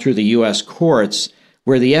have gone through the U.S. courts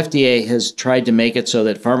where the FDA has tried to make it so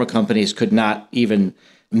that pharma companies could not even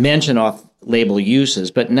mention off-label uses.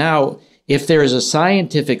 But now, if there is a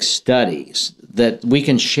scientific studies that we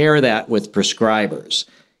can share that with prescribers,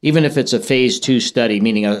 even if it's a phase 2 study,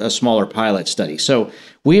 meaning a smaller pilot study. So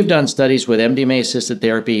we've done studies with MDMA-assisted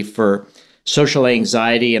therapy for social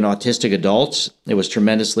anxiety in autistic adults. It was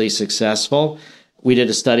tremendously successful. We did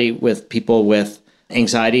a study with people with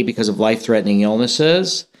anxiety because of life-threatening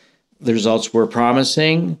illnesses. The results were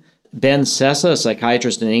promising. Ben Sessa, a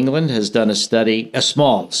psychiatrist in England, has done a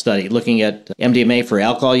small study, looking at MDMA for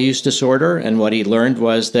alcohol use disorder. And what he learned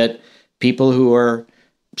was that people who are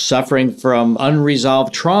suffering from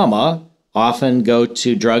unresolved trauma often go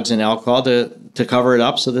to drugs and alcohol to cover it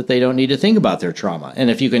up so that they don't need to think about their trauma. And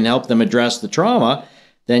if you can help them address the trauma,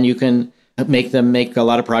 then you can make them make a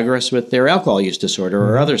lot of progress with their alcohol use disorder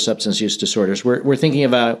or other substance use disorders. We're thinking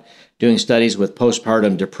about doing studies with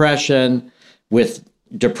postpartum depression, with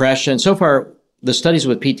depression. So far, the studies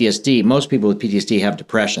with PTSD, most people with PTSD have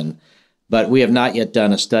depression, but we have not yet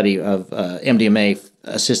done a study of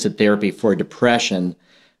MDMA-assisted therapy for depression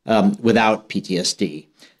without PTSD.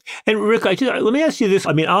 And Rick, let me ask you this.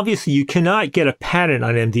 I mean, obviously, you cannot get a patent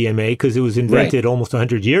on MDMA because it was invented almost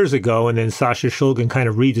 100 years ago, and then Sasha Shulgin kind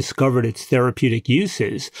of rediscovered its therapeutic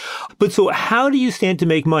uses. But so how do you stand to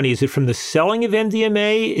make money? Is it from the selling of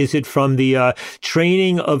MDMA? Is it from the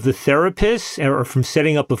training of the therapists, or from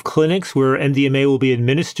setting up of clinics where MDMA will be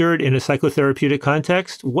administered in a psychotherapeutic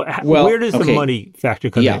context? Where does the money factor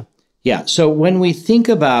come in? Yeah. So when we think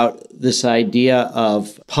about this idea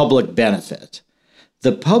of public benefit,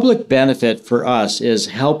 the public benefit for us is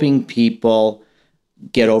helping people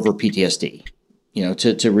get over PTSD,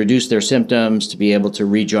 to reduce their symptoms, to be able to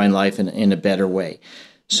rejoin life in a better way.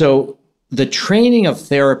 So the training of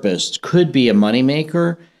therapists could be a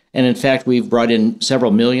moneymaker. And in fact, we've brought in several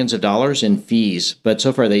millions of dollars in fees, but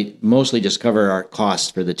so far they mostly just cover our costs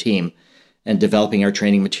for the team and developing our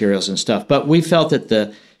training materials and stuff. But we felt that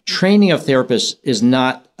the training of therapists is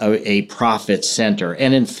not a profit center.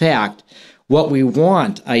 And in fact, what we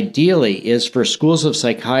want, ideally, is for schools of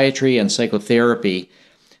psychiatry and psychotherapy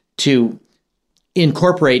to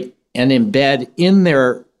incorporate and embed in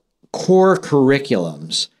their core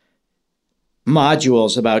curriculums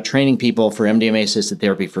modules about training people for MDMA-assisted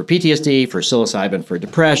therapy for PTSD, for psilocybin, for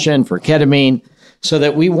depression, for ketamine, so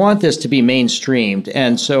that we want this to be mainstreamed.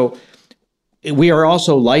 And so we are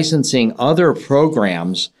also licensing other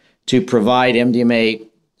programs to provide MDMA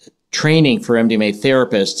training for MDMA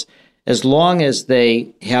therapists, as long as they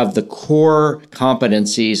have the core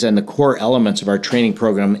competencies and the core elements of our training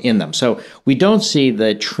program in them. So we don't see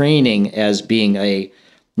the training as being a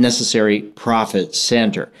necessary profit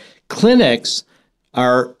center. Clinics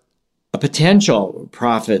are a potential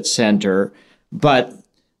profit center, but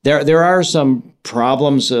there are some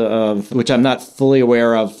problems of which I'm not fully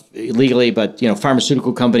aware of legally, but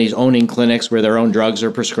pharmaceutical companies owning clinics where their own drugs are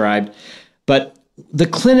prescribed. But the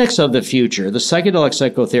clinics of the future, the psychedelic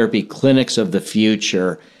psychotherapy clinics of the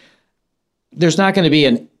future, there's not going to be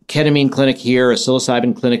a ketamine clinic here, a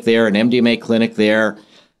psilocybin clinic there, an MDMA clinic there.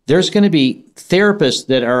 There's going to be therapists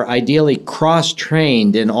that are ideally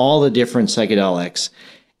cross-trained in all the different psychedelics.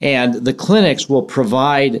 And the clinics will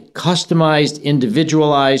provide customized,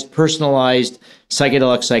 individualized, personalized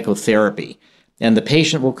psychedelic psychotherapy. And the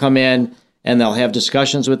patient will come in and they'll have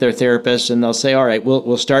discussions with their therapist, and they'll say, all right,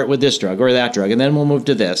 we'll start with this drug or that drug, and then we'll move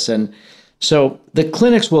to this. And so the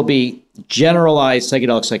clinics will be generalized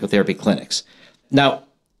psychedelic psychotherapy clinics. Now,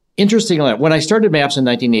 interestingly, when I started MAPS in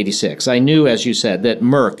 1986, I knew, as you said, that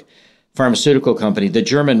Merck pharmaceutical company, the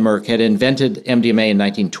German Merck, had invented MDMA in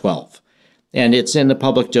 1912. And it's in the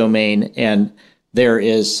public domain. And there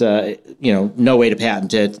is, no way to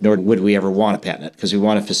patent it, nor would we ever want to patent it, because we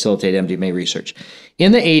want to facilitate MDMA research.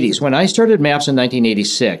 In the 80s, when I started MAPS in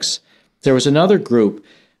 1986, there was another group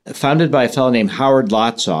founded by a fellow named Howard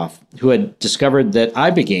Lotsoff, who had discovered that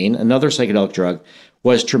Ibogaine, another psychedelic drug,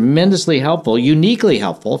 was tremendously helpful, uniquely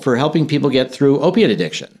helpful for helping people get through opiate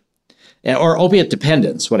addiction. Or opiate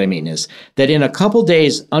dependence. What I mean is that in a couple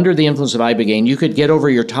days under the influence of Ibogaine, you could get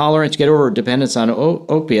over your tolerance, get over dependence on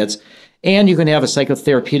opiates, and you can have a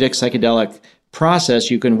psychotherapeutic, psychedelic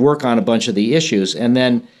process. You can work on a bunch of the issues. And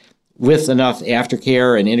then with enough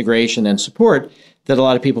aftercare and integration and support, that a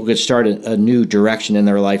lot of people could start a new direction in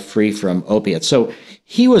their life free from opiates. So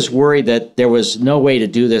he was worried that there was no way to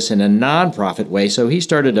do this in a nonprofit way. So he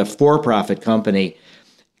started a for-profit company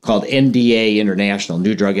called NDA International,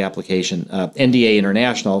 New Drug Application, NDA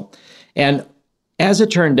International. And as it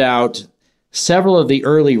turned out, several of the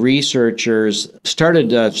early researchers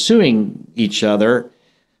started suing each other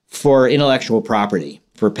for intellectual property,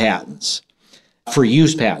 for patents, for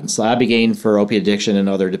use patents, Ibogaine for opiate addiction and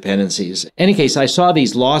other dependencies. In any case, I saw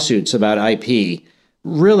these lawsuits about IP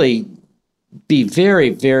really be very,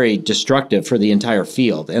 very destructive for the entire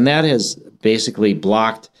field. And that has basically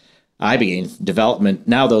blocked Ibogaine development.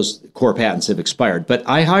 Now those core patents have expired. But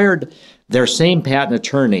I hired their same patent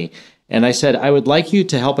attorney, and I said, I would like you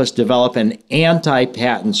to help us develop an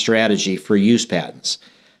anti-patent strategy for use patents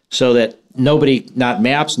so that nobody, not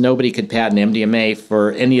MAPS, nobody could patent MDMA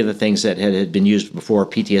for any of the things that had been used before,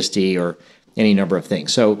 PTSD or any number of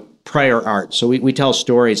things. So prior art. So we tell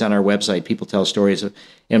stories on our website. People tell stories of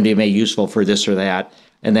MDMA useful for this or that,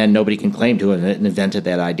 and then nobody can claim to have invented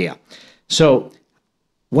that idea. So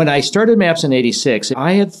when I started MAPS in 86,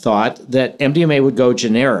 I had thought that MDMA would go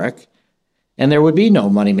generic and there would be no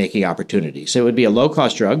money-making opportunities. It would be a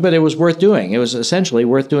low-cost drug, but it was worth doing. It was essentially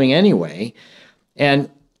worth doing anyway. And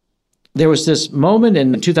there was this moment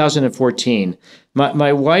in 2014.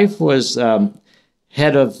 My wife was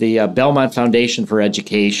head of the Belmont Foundation for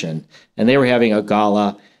Education, and they were having a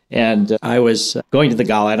gala. And I was going to the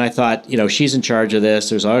gala, and I thought, she's in charge of this.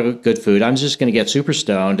 There's all good food. I'm just going to get super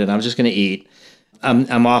stoned, and I'm just going to eat.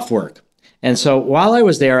 I'm off work. And so while I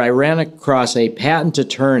was there, I ran across a patent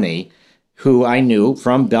attorney who I knew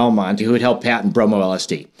from Belmont who had helped patent bromo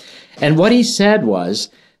LSD. And what he said was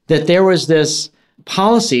that there was this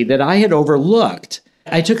policy that I had overlooked.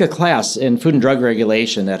 I took a class in food and drug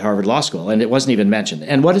regulation at Harvard Law School, and it wasn't even mentioned.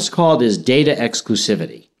 And what it's called is data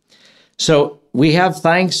exclusivity. So we have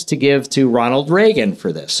thanks to give to Ronald Reagan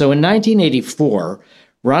for this. So in 1984,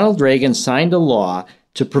 Ronald Reagan signed a law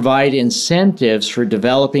to provide incentives for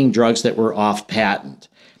developing drugs that were off patent.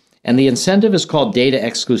 And the incentive is called data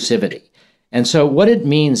exclusivity. And so what it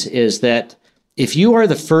means is that if you are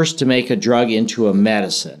the first to make a drug into a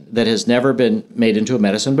medicine that has never been made into a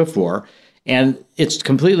medicine before, and it's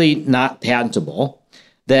completely not patentable,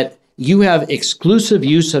 that you have exclusive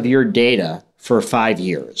use of your data for 5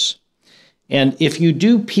 years. And if you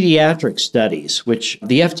do pediatric studies, which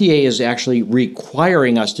the FDA is actually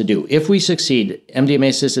requiring us to do, if we succeed,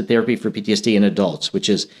 MDMA-assisted therapy for PTSD in adults, which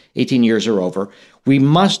is 18 years or over, we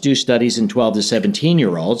must do studies in 12 to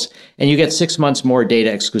 17-year-olds, and you get 6 months more data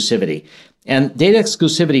exclusivity. And data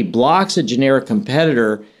exclusivity blocks a generic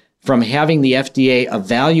competitor from having the FDA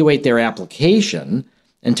evaluate their application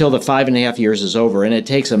until the 5.5 years is over. And it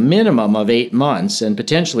takes a minimum of 8 months and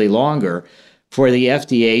potentially longer for the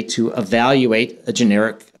FDA to evaluate a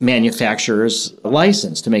generic manufacturer's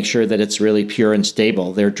license to make sure that it's really pure and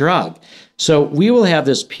stable, their drug. So we will have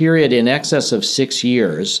this period in excess of 6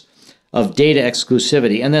 years of data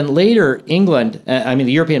exclusivity. And then later, the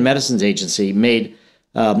European Medicines Agency made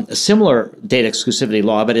a similar data exclusivity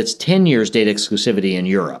law, but it's 10 years data exclusivity in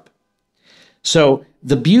Europe. So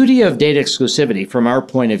the beauty of data exclusivity from our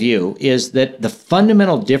point of view is that the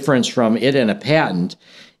fundamental difference from it and a patent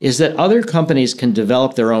is that other companies can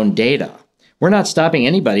develop their own data. We're not stopping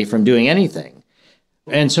anybody from doing anything.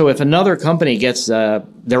 And so if another company gets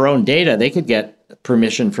their own data, they could get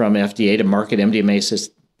permission from FDA to market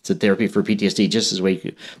MDMA-assisted therapy for PTSD just as we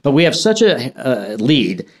could. But we have such a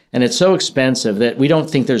lead, and it's so expensive that we don't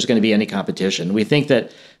think there's going to be any competition. We think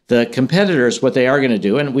that the competitors, what they are going to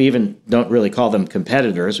do, and we even don't really call them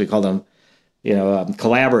competitors, we call them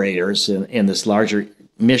collaborators in this larger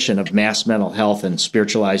mission of mass mental health and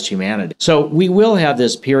spiritualized humanity. So we will have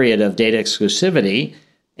this period of data exclusivity,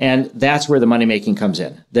 and that's where the money making comes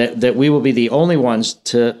in, that we will be the only ones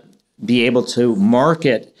to be able to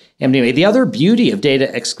market MDMA. The other beauty of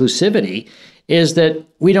data exclusivity is that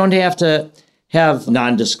we don't have to have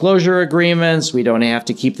non-disclosure agreements. We don't have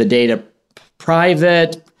to keep the data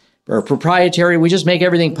private or proprietary. We just make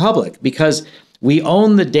everything public because We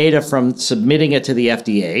own the data from submitting it to the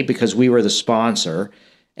FDA because we were the sponsor.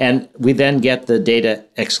 And we then get the data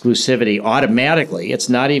exclusivity automatically. It's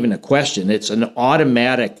not even a question. It's an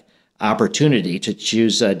automatic opportunity to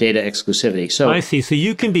choose data exclusivity. So I see. So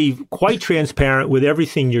you can be quite transparent with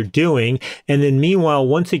everything you're doing. And then meanwhile,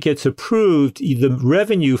 once it gets approved, the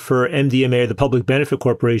revenue for MDMA or the Public Benefit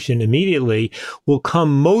Corporation immediately will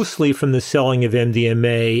come mostly from the selling of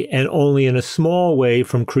MDMA and only in a small way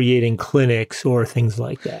from creating clinics or things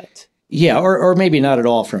like that. Yeah, or maybe not at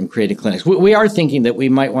all from creating clinics. We are thinking that we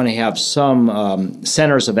might want to have some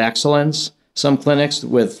centers of excellence, some clinics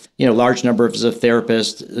with, large numbers of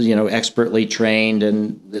therapists, expertly trained,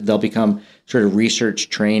 and they'll become sort of research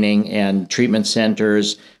training and treatment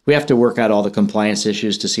centers. We have to work out all the compliance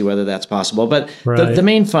issues to see whether that's possible. But right. the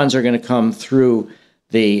main funds are going to come through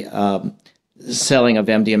the selling of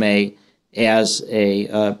MDMA as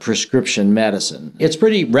a prescription medicine. It's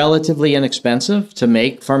pretty relatively inexpensive to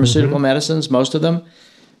make pharmaceutical medicines, most of them.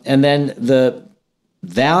 And then the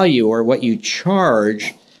value or what you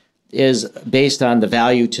charge is based on the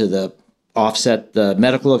value to the offset the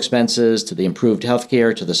medical expenses, to the improved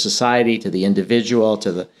healthcare, to the society, to the individual,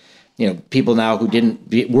 to the people now who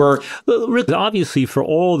didn't work. Rick, obviously, for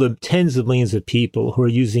all the tens of millions of people who are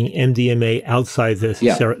using MDMA outside the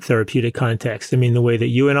therapeutic context, I mean, the way that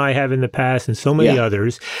you and I have in the past and so many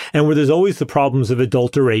others, and where there's always the problems of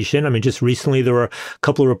adulteration. I mean, just recently there were a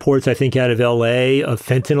couple of reports, I think, out of LA of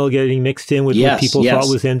fentanyl getting mixed in with what people thought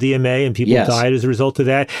was MDMA, and people died as a result of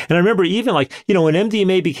that. And I remember even when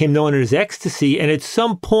MDMA became known as ecstasy, and at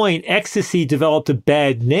some point, ecstasy developed a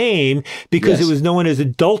bad name because it was known as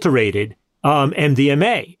adulterated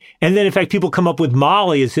MDMA. And then, in fact, people come up with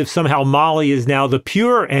Molly as if somehow Molly is now the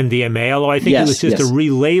pure MDMA, although I think it was just a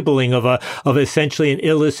relabeling of essentially an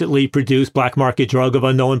illicitly produced black market drug of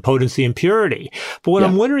unknown potency and purity. But what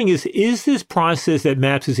I'm wondering is this process that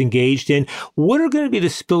MAPS is engaged in, what are going to be the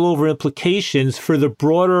spillover implications for the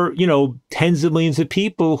broader, tens of millions of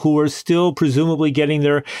people who are still presumably getting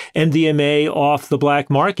their MDMA off the black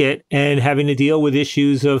market and having to deal with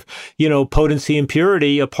issues of, potency and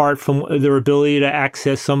purity apart from their ability to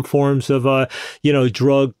access some forms of,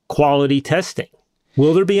 drug quality testing?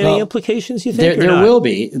 Will there be any implications, you think? There will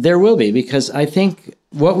be. There will be, because I think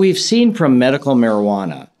what we've seen from medical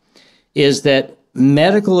marijuana is that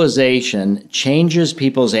medicalization changes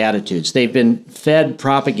people's attitudes. They've been fed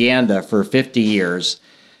propaganda for 50 years.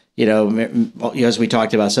 As we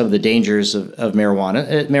talked about some of the dangers of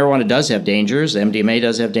marijuana. Marijuana does have dangers. MDMA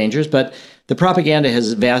does have dangers, but the propaganda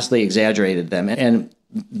has vastly exaggerated them. And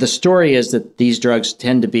the story is that these drugs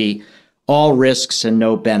tend to be all risks and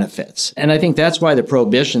no benefits. And I think that's why the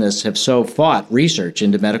prohibitionists have so fought research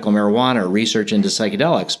into medical marijuana or research into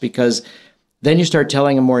psychedelics, because then you start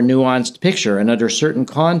telling a more nuanced picture. And under certain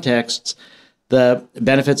contexts, the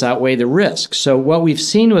benefits outweigh the risks. So what we've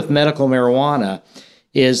seen with medical marijuana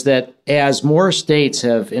is that as more states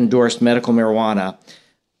have endorsed medical marijuana,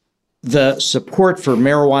 the support for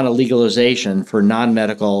marijuana legalization for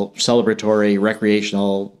non-medical, celebratory,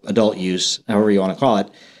 recreational, adult use, however you want to call it,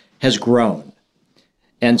 has grown.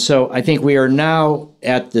 And so I think we are now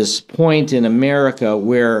at this point in America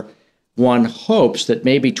where one hopes that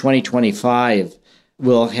maybe 2025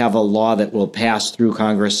 will have a law that will pass through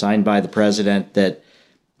Congress, signed by the president, that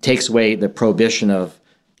takes away the prohibition of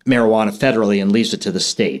marijuana federally and leaves it to the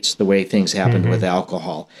states, the way things happened with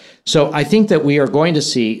alcohol. So I think that we are going to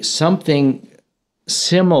see something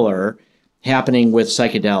similar happening with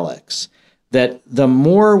psychedelics, that the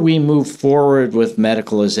more we move forward with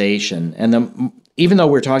medicalization, and even though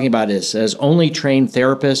we're talking about it as only trained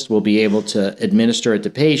therapists will be able to administer it to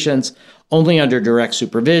patients, only under direct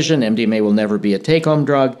supervision, MDMA will never be a take-home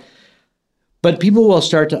drug, but people will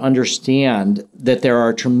start to understand that there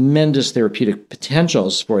are tremendous therapeutic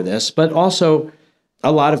potentials for this, but also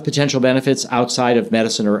a lot of potential benefits outside of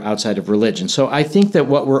medicine or outside of religion. So I think that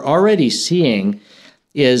what we're already seeing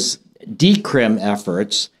is decrim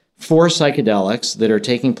efforts for psychedelics that are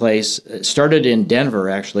taking place, started in Denver,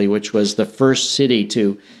 actually, which was the first city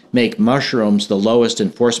to make mushrooms the lowest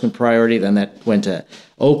enforcement priority. Then that went to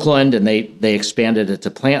Oakland, and they expanded it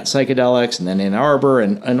to plant psychedelics, and then Ann Arbor,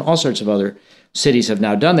 and all sorts of other cities have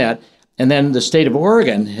now done that. And then the state of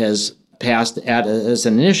Oregon has passed as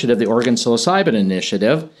an initiative, the Oregon Psilocybin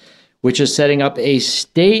Initiative, which is setting up a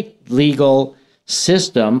state legal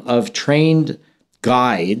system of trained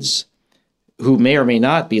guides who may or may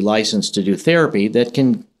not be licensed to do therapy that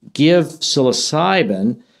can give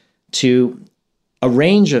psilocybin to a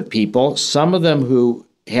range of people, some of them who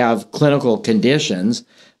have clinical conditions,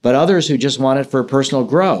 but others who just want it for personal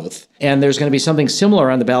growth. And there's going to be something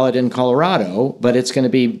similar on the ballot in Colorado, but it's going to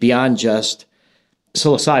be beyond just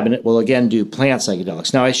psilocybin will again do plant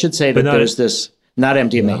psychedelics. Now, I should say that there's this, not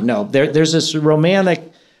MDMA, no. There's this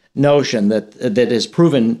romantic notion that is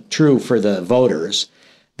proven true for the voters,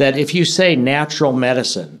 that if you say natural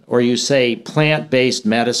medicine or you say plant-based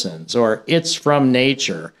medicines or it's from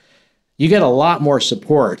nature, you get a lot more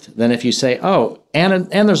support than if you say, and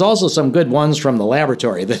there's also some good ones from the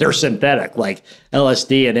laboratory that are synthetic, like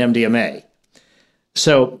LSD and MDMA.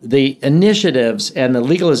 So the initiatives and the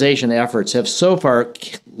legalization efforts have so far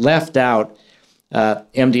left out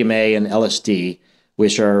MDMA and LSD,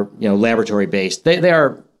 which are laboratory-based. They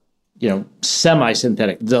are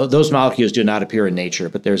semi-synthetic. Those molecules do not appear in nature,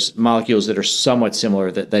 but there's molecules that are somewhat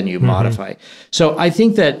similar that then you modify. So I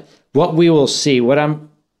think that what we will see, what I'm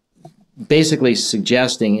basically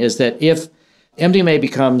suggesting is that if MDMA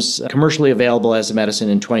becomes commercially available as a medicine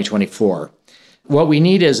in 2024, what we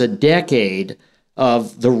need is a decade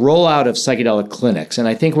of the rollout of psychedelic clinics. And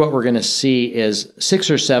I think what we're going to see is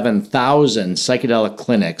 6,000 or 7,000 psychedelic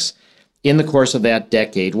clinics in the course of that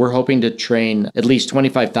decade. We're hoping to train at least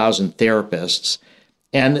 25,000 therapists,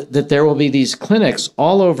 and that there will be these clinics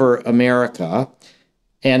all over America.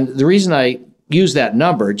 And the reason I use that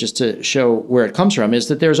number, just to show where it comes from, is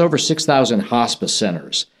that there's over 6,000 hospice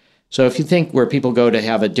centers. So if you think where people go to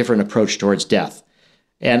have a different approach towards death,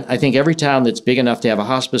 and I think every town that's big enough to have a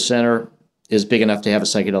hospice center is big enough to have a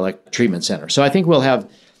psychedelic treatment center. So I think we'll have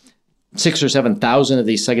 6,000 or 7,000 of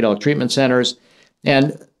these psychedelic treatment centers,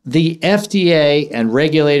 and the FDA and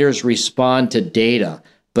regulators respond to data,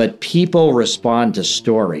 but people respond to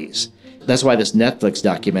stories. That's why this Netflix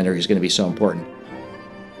documentary is going to be so important.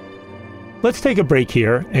 Let's take a break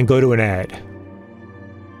here and go to an ad.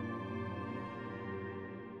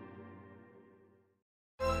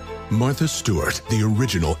 Martha Stewart, the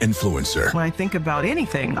original influencer. When I think about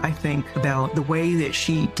anything, I think about the way that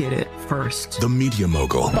she did it first. The media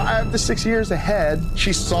mogul. 5 to 6 years ahead,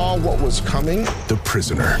 she saw what was coming. The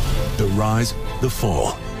prisoner. The rise, the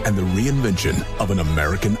fall, and the reinvention of an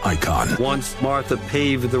American icon. Once Martha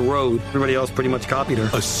paved the road, everybody else pretty much copied her.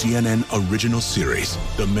 A CNN original series,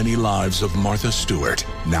 The Many Lives of Martha Stewart,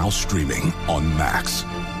 now streaming on Max.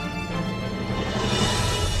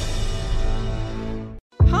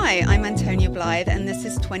 Hi, I'm Antonia Blythe, and this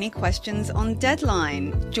is 20 Questions on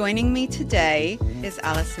Deadline. Joining me today is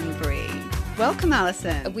Alison Brie. Welcome,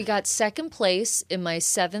 Alison. We got second place in my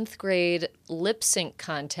 7th grade lip sync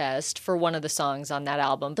contest for one of the songs on that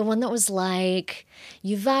album. The one that was like,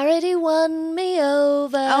 "You've already won me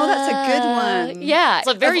over." Oh, that's a good one. Yeah.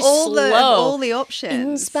 It's very slow. Of all the options.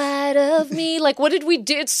 In spite of me. Like, what did we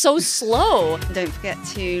do? It's so slow. Don't forget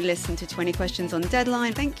to listen to 20 Questions on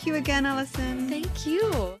Deadline. Thank you again, Alison. Thank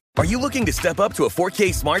you. Are you looking to step up to a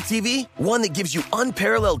 4K smart TV? One that gives you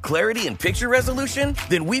unparalleled clarity and picture resolution?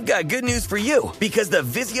 Then we've got good news for you, because the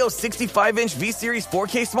Vizio 65-inch V-Series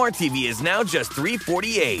 4K smart TV is now just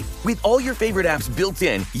 $348. With all your favorite apps built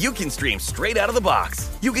in, you can stream straight out of the box.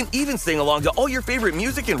 You can even sing along to all your favorite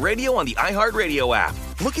music and radio on the iHeartRadio app.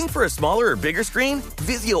 Looking for a smaller or bigger screen?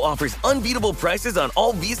 Vizio offers unbeatable prices on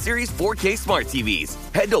all V-Series 4K smart TVs.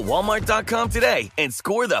 Head to Walmart.com today and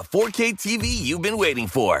score the 4K TV you've been waiting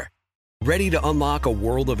for. Ready to unlock a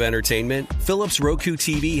world of entertainment? Philips Roku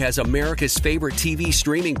TV has America's favorite TV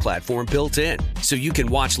streaming platform built in, so you can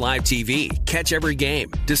watch live TV, catch every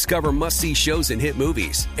game, discover must-see shows and hit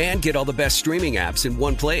movies, and get all the best streaming apps in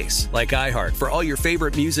one place, like iHeart for all your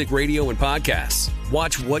favorite music, radio, and podcasts.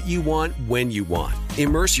 Watch what you want, when you want.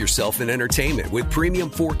 Immerse yourself in entertainment with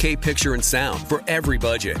premium 4K picture and sound for every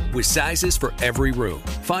budget, with sizes for every room.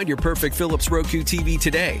 Find your perfect Philips Roku TV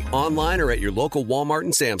today, online or at your local Walmart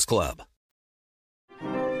and Sam's Club.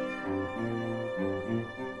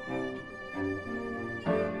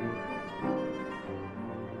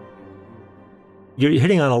 You're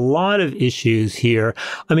hitting on a lot of issues here.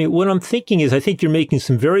 I mean, what I'm thinking is, I think you're making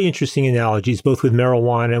some very interesting analogies, both with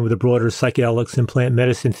marijuana and with the broader psychedelics and plant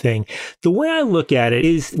medicine thing. The way I look at it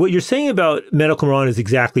is, what you're saying about medical marijuana is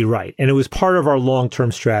exactly right. And it was part of our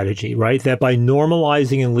long-term strategy, right? That by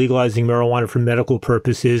normalizing and legalizing marijuana for medical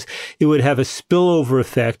purposes, it would have a spillover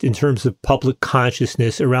effect in terms of public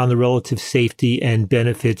consciousness around the relative safety and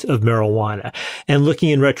benefits of marijuana. And looking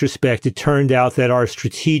in retrospect, it turned out that our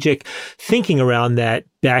strategic thinking around that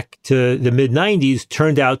back to the mid-90s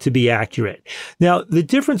turned out to be accurate. Now, the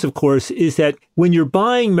difference, of course, is that when you're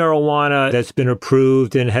buying marijuana that's been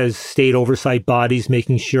approved and has state oversight bodies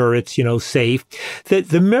making sure it's, safe, that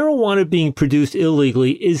the marijuana being produced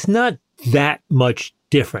illegally is not that much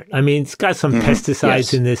different. I mean, it's got some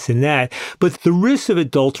pesticides in this and that, but the risks of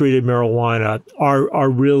adulterated marijuana are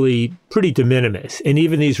really pretty de minimis. And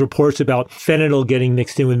even these reports about fentanyl getting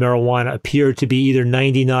mixed in with marijuana appear to be either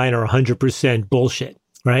 99 or 100% bullshit.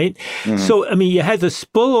 Right? So, I mean, you had the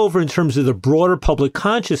spillover in terms of the broader public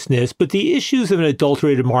consciousness, but the issues of an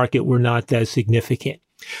adulterated market were not that significant.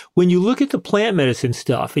 When you look at the plant medicine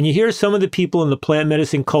stuff and you hear some of the people in the plant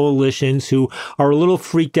medicine coalitions who are a little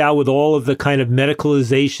freaked out with all of the kind of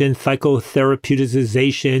medicalization,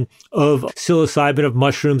 psychotherapeuticization of psilocybin, of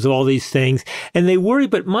mushrooms, of all these things, and they worry,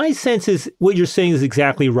 but my sense is what you're saying is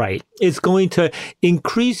exactly right. It's going to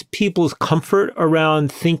increase people's comfort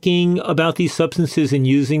around thinking about these substances and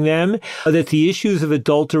using them, that the issues of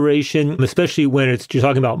adulteration, especially when you're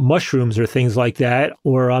talking about mushrooms or things like that,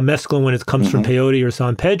 or mescaline when it comes from peyote or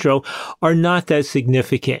San Pedro, are not that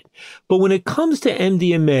significant. But when it comes to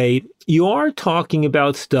MDMA, you are talking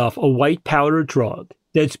about stuff, a white powder drug,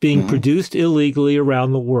 that's being produced illegally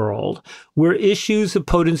around the world, where issues of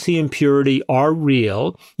potency and purity are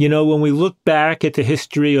real. You know, when we look back at the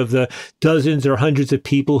history of the dozens or hundreds of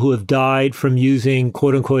people who have died from using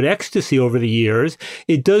quote unquote ecstasy over the years,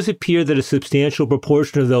 it does appear that a substantial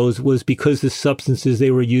proportion of those was because the substances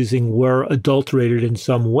they were using were adulterated in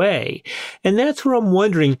some way. And that's where I'm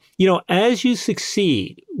wondering, you know, as you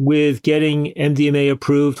succeed with getting MDMA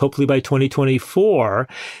approved, hopefully by 2024,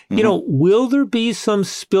 you know, will there be some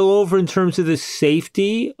spillover in terms of the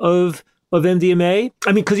safety of MDMA?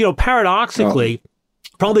 I mean, because, you know, paradoxically,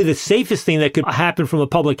 probably the safest thing that could happen from a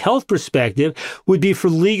public health perspective would be for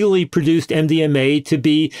legally produced MDMA to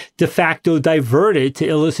be de facto diverted to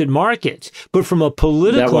illicit markets. But from a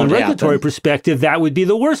political and regulatory perspective, that would be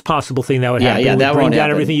the worst possible thing that would happen. It would bring down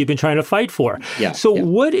everything you've been trying to fight for.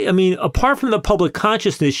 What, I mean, apart from the public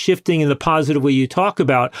consciousness shifting in the positive way you talk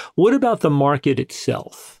about, what about the market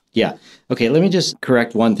itself? Yeah. Okay, let me just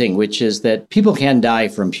correct one thing, which is that people can die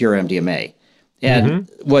from pure MDMA. And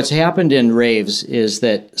what's happened in raves is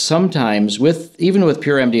that sometimes, even with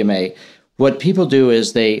pure MDMA, what people do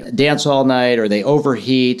is they dance all night or they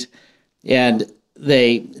overheat and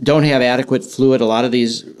they don't have adequate fluid. A lot of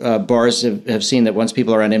these bars have seen that once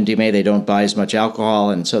people are on MDMA, they don't buy as much alcohol,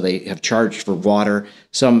 and so they have charged for water.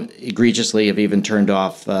 Some egregiously have even turned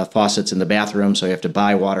off faucets in the bathroom, so you have to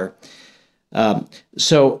buy water.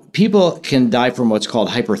 So people can die from what's called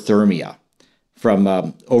hyperthermia, from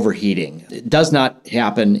overheating. It does not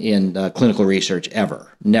happen in clinical research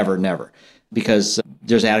ever, never, because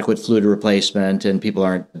there's adequate fluid replacement and people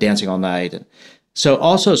aren't dancing all night. And so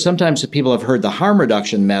also sometimes people have heard the harm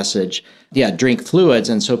reduction message, drink fluids,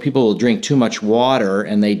 and so people will drink too much water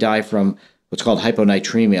and they die from what's called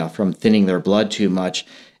hyponatremia, from thinning their blood too much.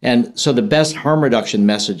 And so the best harm reduction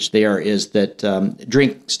message there is that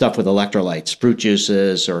drink stuff with electrolytes, fruit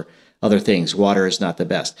juices or other things. Water is not the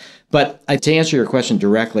best. But to answer your question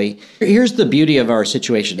directly, here's the beauty of our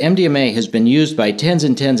situation. MDMA has been used by tens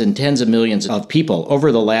and tens and tens of millions of people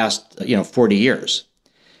over the last 40 years.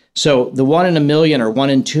 So the 1 in a million or 1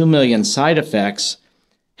 in 2 million side effects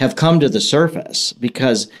have come to the surface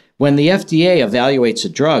because when the FDA evaluates a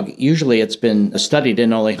drug, usually it's been studied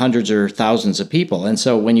in only hundreds or thousands of people. And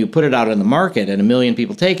so when you put it out on the market and 1 million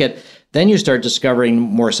people take it, then you start discovering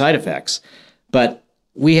more side effects. But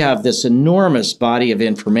we have this enormous body of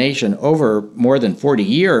information over more than 40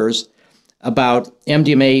 years about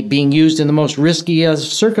MDMA being used in the most risky of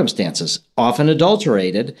circumstances, often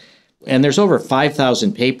adulterated. And there's over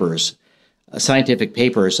 5,000 papers, scientific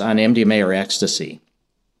papers on MDMA or ecstasy.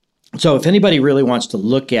 So if anybody really wants to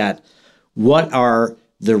look at what are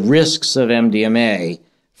the risks of MDMA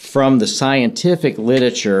from the scientific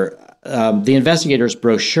literature, the investigator's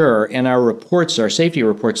brochure and our reports, our safety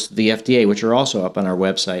reports to the FDA, which are also up on our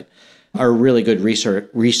website, are a really good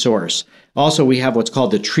resource. Also, we have what's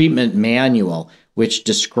called the treatment manual, which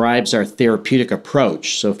describes our therapeutic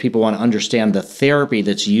approach. So if people want to understand the therapy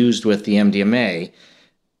that's used with the MDMA,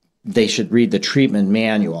 they should read the treatment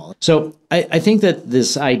manual. So I think that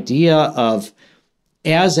this idea of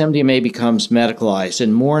as MDMA becomes medicalized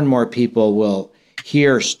and more people will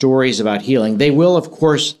hear stories about healing, they will, of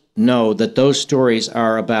course, know that those stories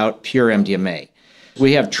are about pure MDMA.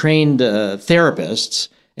 We have trained therapists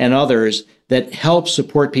and others that help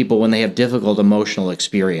support people when they have difficult emotional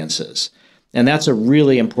experiences. And that's a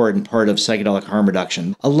really important part of psychedelic harm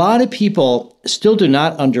reduction. A lot of people still do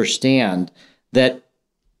not understand that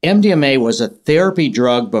MDMA was a therapy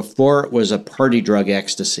drug before it was a party drug,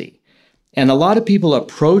 ecstasy. And a lot of people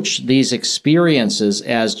approach these experiences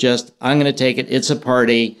as just, I'm going to take it, it's a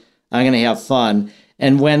party, I'm going to have fun.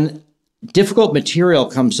 And when difficult material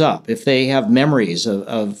comes up, if they have memories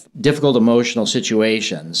of difficult emotional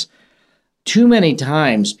situations, too many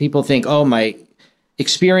times people think, oh, my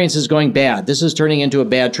experience is going bad. This is turning into a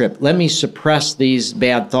bad trip. Let me suppress these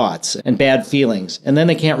bad thoughts and bad feelings. And then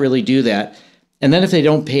they can't really do that. And then if they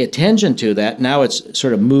don't pay attention to that, now it's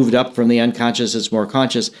sort of moved up from the unconscious, it's more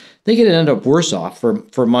conscious, they could end up worse off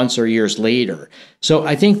for months or years later. So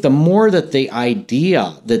I think the more that the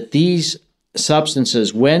idea that these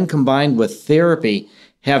substances, when combined with therapy,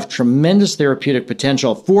 have tremendous therapeutic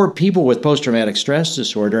potential for people with post-traumatic stress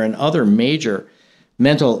disorder and other major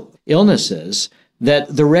mental illnesses,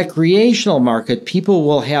 that the recreational market, people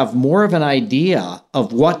will have more of an idea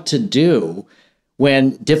of what to do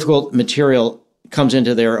when difficult material comes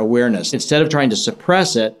into their awareness. Instead of trying to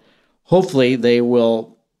suppress it, hopefully they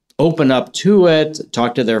will open up to it,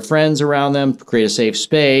 talk to their friends around them, create a safe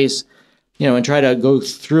space, and try to go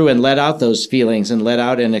through and let out those feelings and let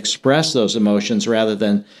out and express those emotions rather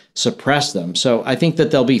than suppress them. So I think that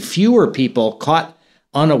there'll be fewer people caught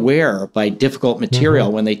unaware by difficult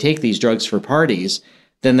material when they take these drugs for parties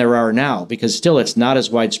than there are now, because still it's not as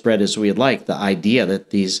widespread as we'd like, the idea that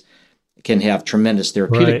these can have tremendous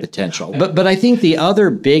therapeutic potential. But I think the other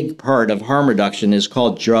big part of harm reduction is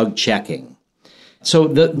called drug checking. So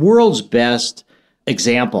the world's best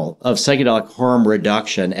example of psychedelic harm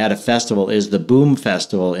reduction at a festival is the Boom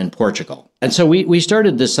Festival in Portugal. And so we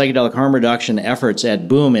started the psychedelic harm reduction efforts at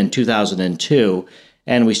Boom in 2002,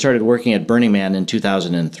 and we started working at Burning Man in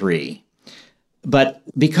 2003. But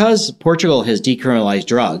because Portugal has decriminalized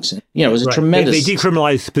drugs, it was a tremendous... They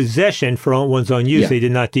decriminalized possession for one's own use. Yeah. They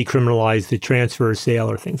did not decriminalize the transfer or sale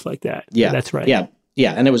or things like that. Yeah, that's right.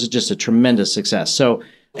 Yeah, and it was just a tremendous success. So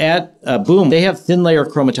at Boom, they have thin layer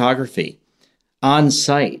chromatography on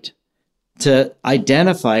site to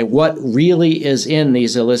identify what really is in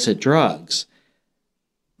these illicit drugs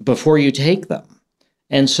before you take them.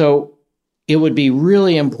 And so it would be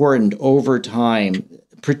really important over time,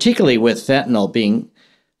 particularly with fentanyl being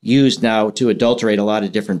used now to adulterate a lot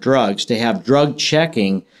of different drugs, to have drug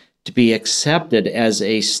checking to be accepted as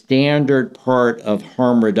a standard part of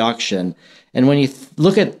harm reduction. And when you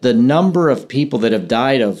look at the number of people that have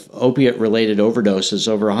died of opiate-related overdoses,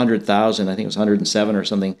 over 100,000, I think it was 107 or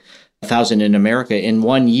something, 1,000 in America in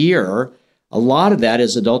 1 year, a lot of that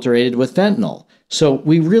is adulterated with fentanyl. So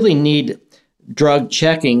we really need drug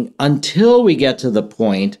checking until we get to the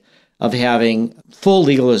point of having full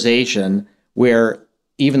legalization where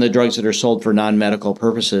even the drugs that are sold for non-medical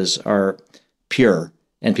purposes are pure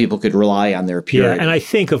and people could rely on their purity. Yeah, and I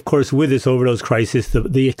think, of course, with this overdose crisis,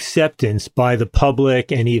 the acceptance by the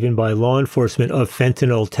public and even by law enforcement of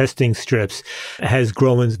fentanyl testing strips has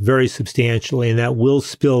grown very substantially, and that will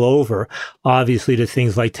spill over, obviously, to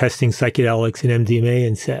things like testing psychedelics and MDMA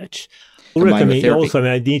and such. Rick, I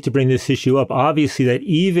need to bring this issue up. Obviously, that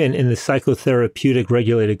even in the psychotherapeutic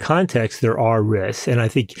regulated context, there are risks. And I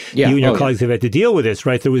think you and your colleagues have had to deal with this,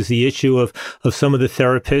 right? There was the issue of some of the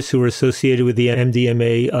therapists who were associated with the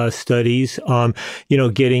MDMA studies,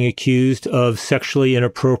 getting accused of sexually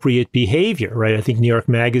inappropriate behavior, right? I think New York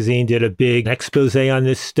Magazine did a big expose on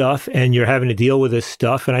this stuff, and you're having to deal with this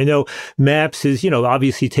stuff. And I know MAPS is,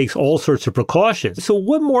 obviously takes all sorts of precautions. So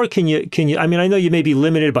what more can you, I know you may be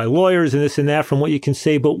limited by lawyers and this and that from what you can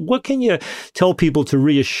say, but what can you tell people to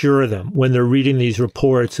reassure them when they're reading these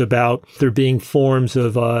reports about there being forms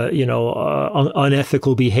of,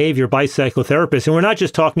 unethical behavior by psychotherapists? And we're not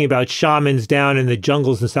just talking about shamans down in the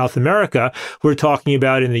jungles in South America. We're talking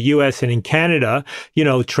about in the U.S. and in Canada,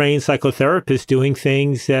 trained psychotherapists doing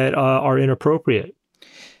things that are inappropriate.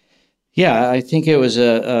 Yeah, I think it was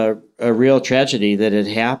a real tragedy that it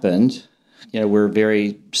happened. We're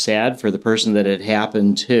very sad for the person that it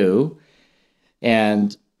happened to.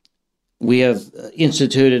 And we have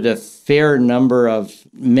instituted a fair number of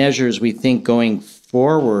measures, we think, going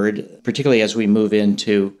forward, particularly as we move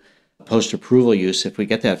into post-approval use, if we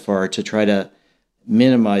get that far, to try to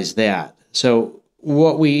minimize that. So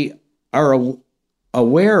what we are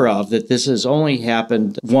aware of, that this has only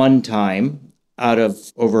happened one time out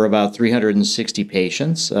of over about 360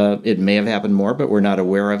 patients. It may have happened more, but we're not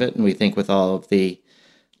aware of it. And we think with all of the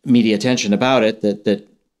media attention about it, that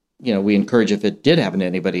we encourage, if it did happen to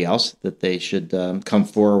anybody else, that they should come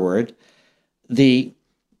forward. The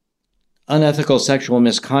unethical sexual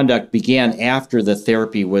misconduct began after the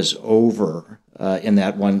therapy was over in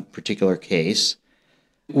that one particular case.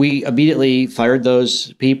 We immediately fired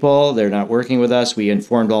those people. They're not working with us. We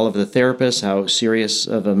informed all of the therapists how serious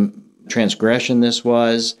of a transgression this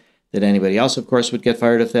was, that anybody else, of course, would get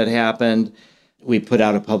fired if that happened. We put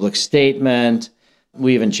out a public statement.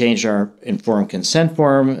 We even changed our informed consent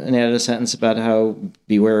form and added a sentence about how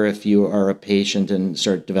beware if you are a patient and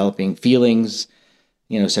start developing feelings,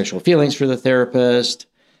 sexual feelings for the therapist.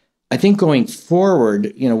 I think going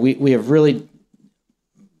forward, we have really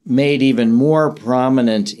made even more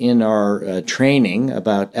prominent in our training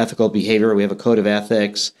about ethical behavior. We have a code of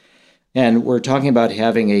ethics, and we're talking about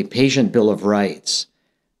having a patient bill of rights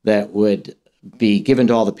that would be given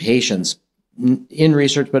to all the patients in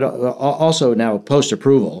research, but also now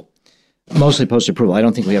post-approval, mostly post-approval. I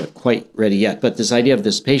don't think we have it quite ready yet, but this idea of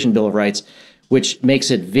this patient bill of rights, which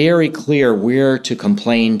makes it very clear where to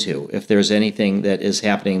complain to if there's anything that is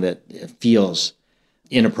happening that feels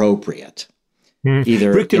inappropriate.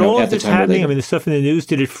 Either, Rick, did all of this happening, the stuff in the news,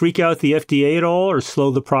 did it freak out the FDA at all or slow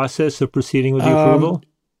the process of proceeding with the approval?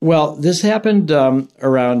 Well, this happened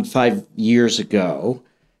around 5 years ago.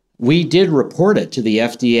 We did report it to the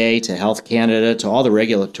FDA, to Health Canada, to all the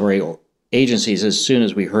regulatory agencies as soon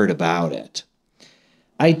as we heard about it.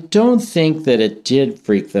 I don't think that it did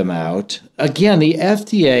freak them out. Again, the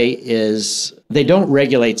FDA they don't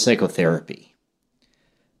regulate psychotherapy.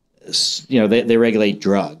 They regulate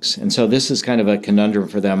drugs. And so this is kind of a conundrum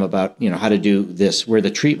for them about, how to do this, where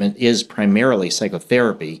the treatment is primarily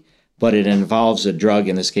psychotherapy, but it involves a drug,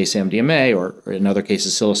 in this case MDMA, or in other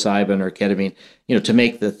cases psilocybin or ketamine, to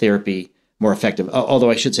make the therapy more effective.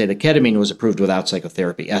 Although I should say the ketamine was approved without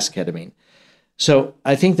psychotherapy, S-ketamine. So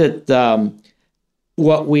I think that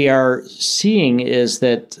what we are seeing is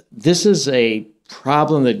that this is a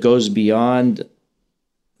problem that goes beyond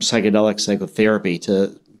psychedelic psychotherapy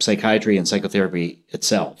to psychiatry and psychotherapy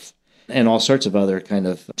itself, and all sorts of other kind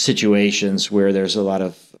of situations where there's a lot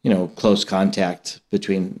of, close contact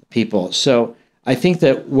between people. So I think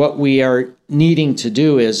that what we are needing to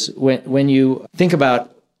do is when you think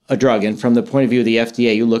about a drug, and from the point of view of the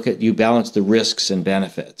FDA, you balance the risks and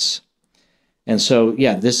benefits. And so,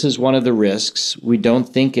 this is one of the risks. We don't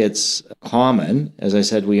think it's common. As I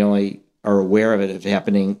said, we only are aware of it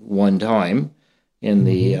happening one time in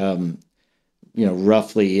the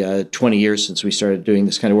roughly 20 years since we started doing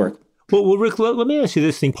this kind of work. Well, Rick, let me ask you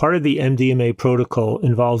this thing. Part of the MDMA protocol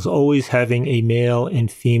involves always having a male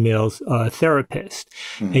and female therapist.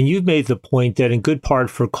 Mm-hmm. And you've made the point that in good part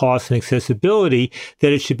for cost and accessibility,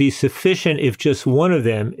 that it should be sufficient if just one of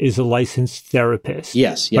them is a licensed therapist.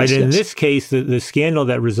 Yes. Right? And in this case, the scandal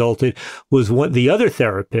that resulted was the other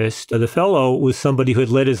therapist, the fellow, was somebody who had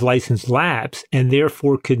let his license lapse and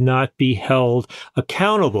therefore could not be held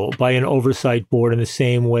accountable by an oversight board in the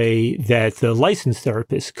same way that the licensed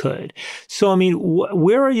therapist could. So,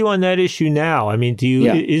 where are you on that issue now?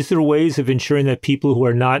 Is there ways of ensuring that people who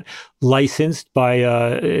are not licensed by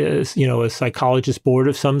a psychologist board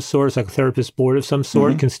of some sort, psychotherapist board of some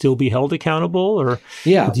sort, can still be held accountable? Or do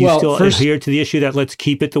you still adhere to the issue that let's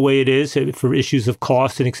keep it the way it is for issues of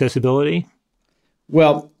cost and accessibility?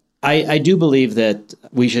 Well, I do believe that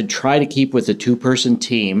we should try to keep with a 2-person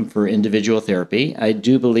team for individual therapy. I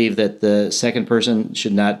do believe that the second person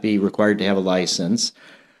should not be required to have a license.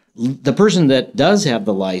 The person that does have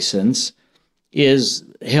the license is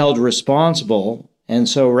held responsible. And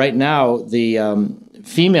so right now, the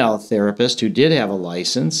female therapist who did have a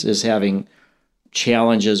license is having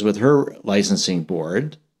challenges with her licensing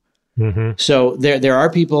board. Mm-hmm. So there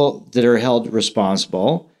are people that are held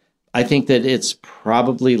responsible. I think that it's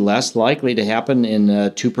probably less likely to happen in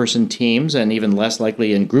 2-person teams and even less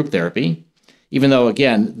likely in group therapy, even though,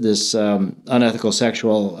 again, this unethical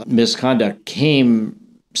sexual misconduct came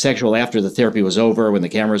sexual after the therapy was over, when the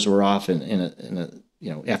cameras were off,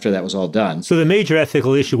 after that was all done. So the major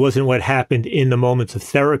ethical issue wasn't what happened in the moments of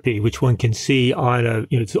therapy, which one can see on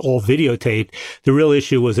it's all videotaped. The real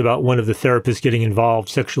issue was about one of the therapists getting involved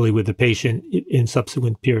sexually with the patient in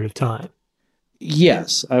subsequent period of time.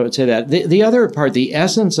 Yes, I would say that. The other part, the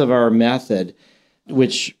essence of our method,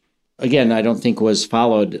 which, again, I don't think was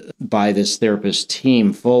followed by this therapist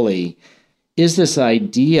team fully, is this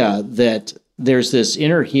idea that there's this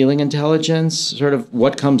inner healing intelligence, sort of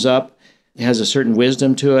what comes up has a certain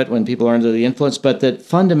wisdom to it when people are under the influence, but that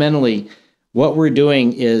fundamentally what we're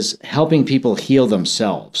doing is helping people heal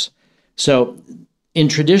themselves. So in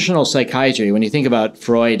traditional psychiatry, when you think about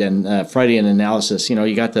Freud and Freudian analysis,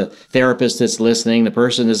 you got the therapist that's listening, the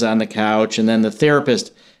person is on the couch, and then the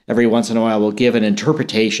therapist every once in a while will give an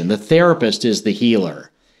interpretation. The therapist is the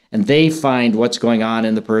healer, and they find what's going on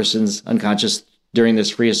in the person's unconscious during this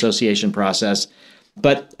free association process.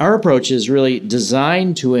 But our approach is really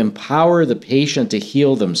designed to empower the patient to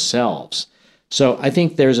heal themselves. So I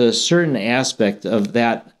think there's a certain aspect of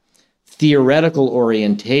that theoretical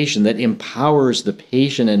orientation that empowers the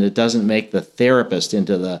patient, and it doesn't make the therapist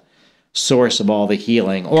into the source of all the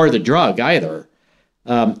healing, or the drug either.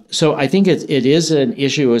 So I think it is an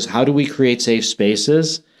issue, is how do we create safe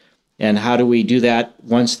spaces, and how do we do that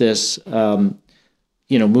once this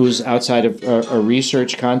moves outside of a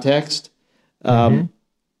research context. And,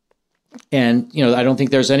 I don't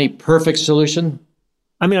think there's any perfect solution.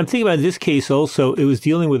 I mean, I'm thinking about this case also, it was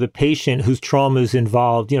dealing with a patient whose traumas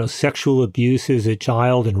involved, sexual abuse as a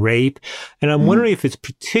child and rape. And I'm wondering if it's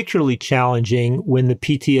particularly challenging when the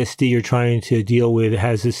PTSD you're trying to deal with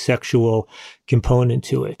has a sexual component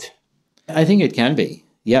to it. I think it can be,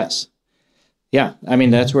 yes. Yeah, I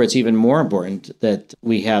mean, that's where it's even more important that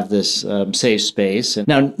we have this safe space. And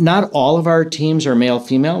now, not all of our teams are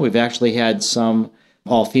male-female. We've actually had some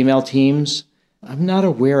all-female teams. I'm not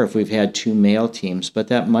aware if we've had 2 male teams, but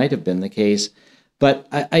that might have been the case. But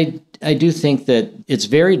I do think that it's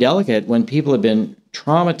very delicate when people have been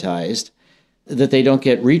traumatized that they don't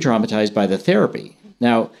get re-traumatized by the therapy.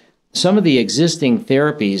 Now, some of the existing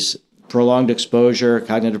therapies, prolonged exposure,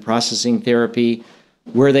 cognitive processing therapy,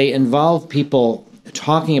 where they involve people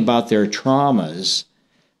talking about their traumas,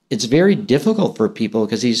 it's very difficult for people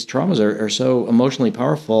because these traumas are so emotionally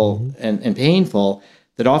powerful and painful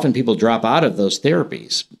that often people drop out of those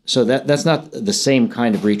therapies. So that's not the same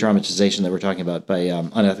kind of re-traumatization that we're talking about by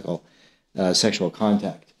unethical sexual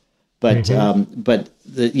contact. But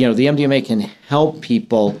the MDMA can help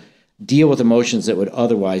people deal with emotions that would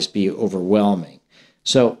otherwise be overwhelming.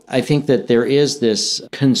 So I think that there is this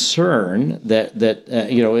concern that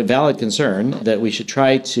a valid concern that we should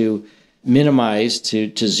try to minimize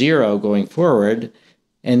to zero going forward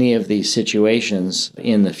any of these situations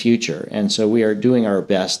in the future. And so we are doing our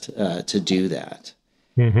best to do that.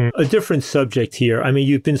 A different subject here. I mean,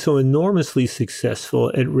 you've been so enormously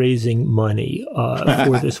successful at raising money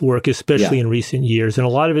for this work, especially in recent years. And a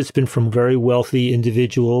lot of it's been from very wealthy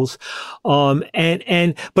individuals. But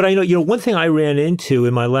I know, one thing I ran into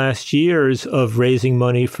in my last years of raising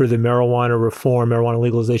money for the marijuana reform, marijuana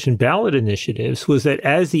legalization ballot initiatives was that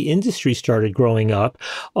as the industry started growing up,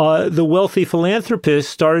 the wealthy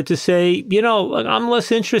philanthropists started to say, I'm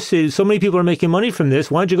less interested. So many people are making money from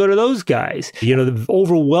this. Why don't you go to those guys?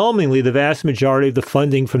 Overwhelmingly, the vast majority of the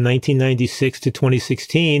funding from 1996 to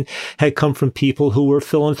 2016 had come from people who were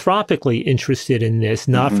philanthropically interested in this,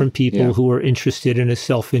 not from people who were interested in a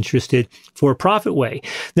self-interested for-profit way.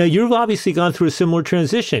 Now, you've obviously gone through a similar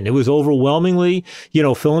transition. It was overwhelmingly,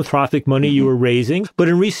 philanthropic money you were raising. But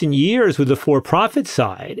in recent years, with the for-profit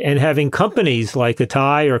side and having companies like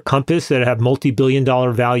Atai or Compass that have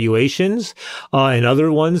multi-billion-dollar valuations and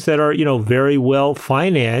other ones that are, very well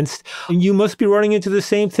financed, you must be running into the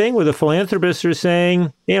same thing where the philanthropists are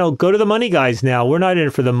saying, go to the money guys now. We're not in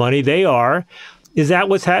it for the money. They are. Is that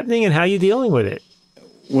what's happening and how are you dealing with it?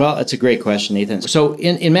 Well, that's a great question, Ethan. So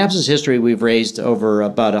in MAPS' history, we've raised over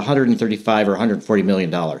about $135 or $140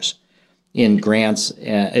 million in grants,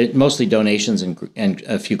 mostly donations and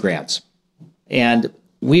a few grants. And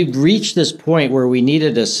we've reached this point where we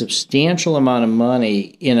needed a substantial amount of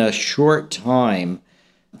money in a short time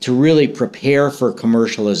to really prepare for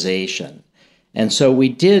commercialization. And so we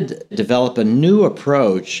did develop a new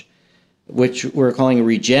approach, which we're calling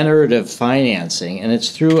regenerative financing, and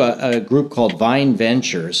it's through a group called Vine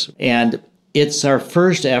Ventures. And it's our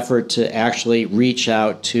first effort to actually reach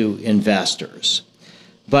out to investors.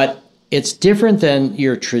 But it's different than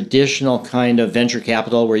your traditional kind of venture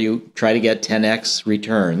capital where you try to get 10x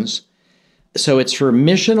returns. So it's for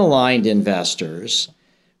mission-aligned investors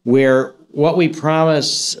where what we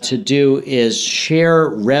promise to do is share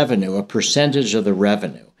revenue, a percentage of the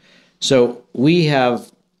revenue. So we have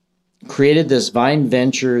created this Vine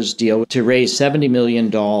Ventures deal to raise $70 million,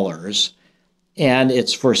 and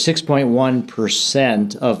it's for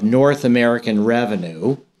 6.1% of North American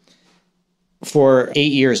revenue for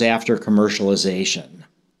 8 years after commercialization.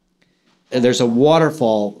 There's a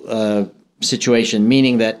waterfall situation,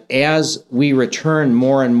 meaning that as we return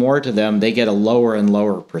more and more to them, they get a lower and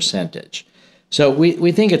lower percentage. So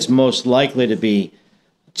we think it's most likely to be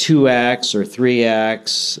 2x or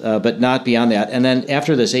 3x, but not beyond that. And then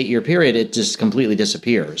after this 8-year period, it just completely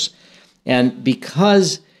disappears. And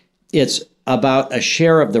because it's about a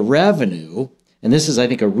share of the revenue, and this is, I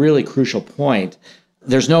think, a really crucial point,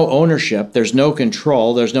 there's no ownership, there's no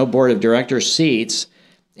control, there's no board of directors seats.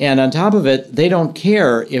 And on top of it, they don't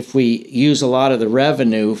care if we use a lot of the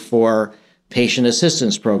revenue for patient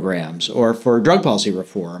assistance programs or for drug policy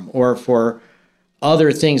reform or for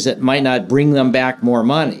other things that might not bring them back more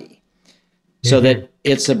money. So that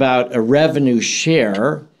it's about a revenue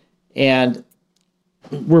share, and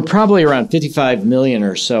we're probably around 55 million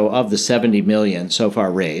or so of the 70 million so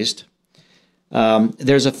far raised.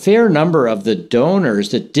 There's a fair number of the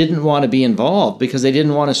donors that didn't want to be involved because they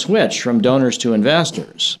didn't want to switch from donors to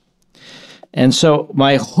investors. And so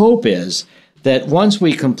my hope is that once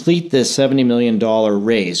we complete this $70 million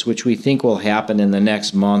raise, which we think will happen in the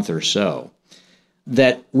next month or so,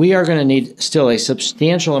 that we are going to need still a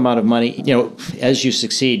substantial amount of money. As you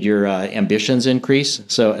succeed, your ambitions increase.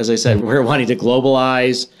 So as I said, we're wanting to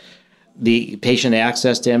globalize the patient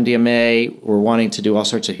access to MDMA. We're wanting to do all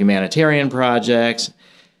sorts of humanitarian projects.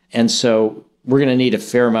 And so we're going to need a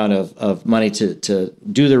fair amount of money to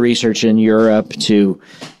do the research in Europe, to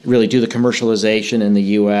really do the commercialization in the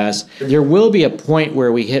U.S. There will be a point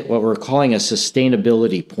where we hit what we're calling a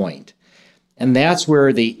sustainability point. And that's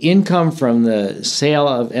where the income from the sale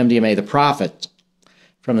of MDMA, the profit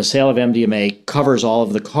from the sale of MDMA, covers all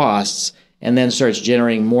of the costs and then starts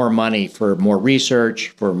generating more money for more research,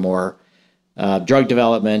 for more drug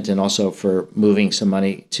development, and also for moving some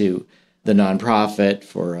money to the nonprofit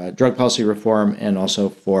for drug policy reform, and also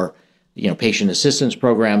for patient assistance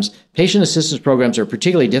programs. Patient assistance programs are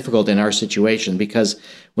particularly difficult in our situation because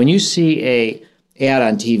when you see a ad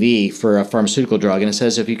on TV for a pharmaceutical drug and it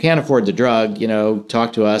says, if you can't afford the drug,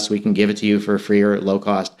 talk to us, we can give it to you for free or at low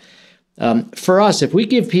cost. For us, if we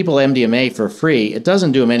give people MDMA for free, it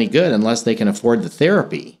doesn't do them any good unless they can afford the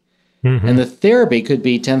therapy. Mm-hmm. And the therapy could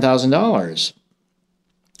be $10,000.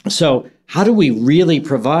 So how do we really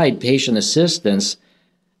provide patient assistance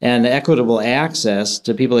and equitable access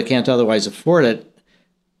to people that can't otherwise afford it?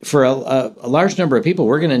 For a large number of people,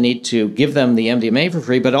 we're going to need to give them the MDMA for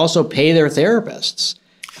free, but also pay their therapists.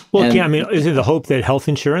 Well, is it the hope that health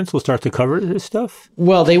insurance will start to cover this stuff?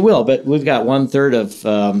 Well, they will, but we've got 1/3 of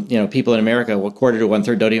people in America, a quarter to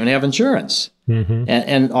 1/3, don't even have insurance,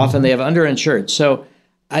 and often they have underinsured. So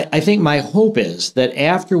I think my hope is that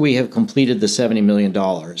after we have completed the $70 million,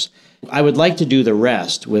 I would like to do the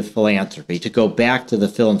rest with philanthropy, to go back to the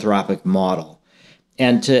philanthropic model.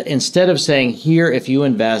 And to, instead of saying, here, if you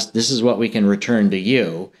invest, this is what we can return to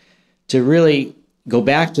you, to really go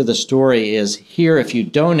back to the story is, here, if you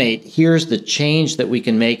donate, here's the change that we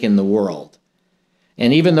can make in the world.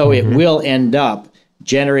 And even though it will end up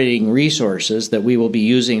generating resources that we will be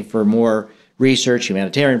using for more research,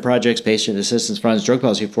 humanitarian projects, patient assistance funds, drug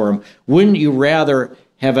policy forum, wouldn't you rather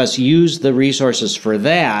have us use the resources for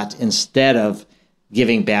that instead of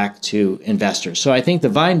giving back to investors? So I think the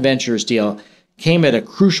Vine Ventures deal came at a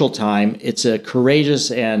crucial time. It's a courageous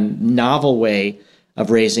and novel way of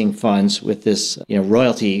raising funds with this,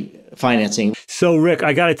 royalty financing. So, Rick,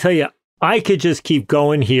 I got to tell you, I could just keep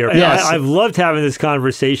going here. Yes. I've loved having this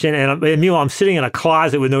conversation, and meanwhile, I'm sitting in a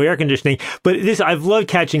closet with no air conditioning. But I've loved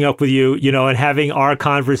catching up with you, and having our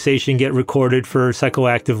conversation get recorded for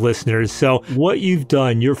psychoactive listeners. So what you've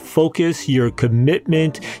done, your focus, your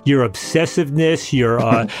commitment, your obsessiveness,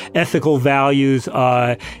 your ethical values,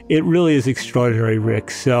 it really is extraordinary,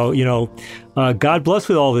 Rick. So, God bless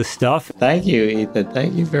with all this stuff. Thank you, Ethan.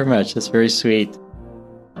 Thank you very much. That's very sweet.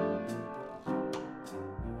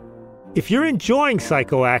 If you're enjoying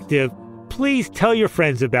Psychoactive, please tell your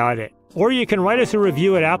friends about it. Or you can write us a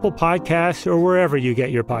review at Apple Podcasts or wherever you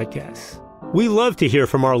get your podcasts. We love to hear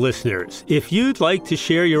from our listeners. If you'd like to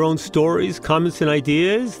share your own stories, comments, and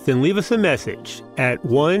ideas, then leave us a message at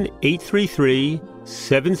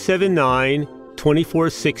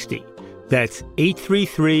 1-833-779-2460. That's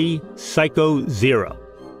 833-PSYCHO-0.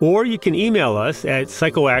 Or you can email us at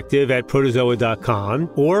psychoactive@protozoa.com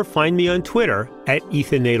or find me on Twitter at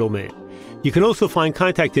Ethan Nadelman. You can also find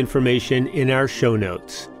contact information in our show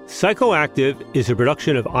notes. Psychoactive is a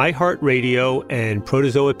production of iHeartRadio and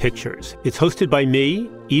Protozoa Pictures. It's hosted by me,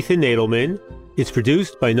 Ethan Nadelman. It's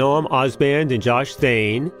produced by Noam Osband and Josh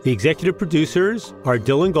Thane. The executive producers are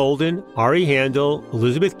Dylan Golden, Ari Handel,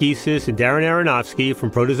 Elizabeth Giesis, and Darren Aronofsky from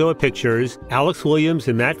Protozoa Pictures, Alex Williams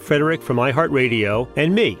and Matt Frederick from iHeartRadio,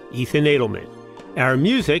 and me, Ethan Nadelman. Our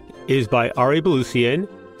music is by Ari Belusian,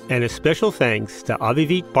 and a special thanks to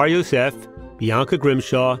Avivit Bar Yosef, Bianca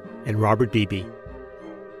Grimshaw, and Robert Beebe.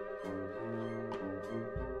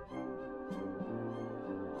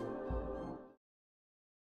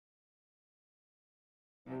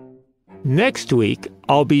 Next week,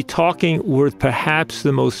 I'll be talking with perhaps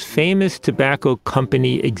the most famous tobacco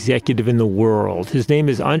company executive in the world. His name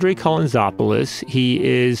is Andrei Kolantzopoulos. He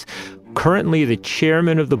is currently the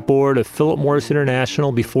chairman of the board of Philip Morris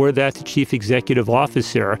International, before that the chief executive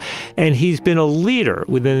officer, and he's been a leader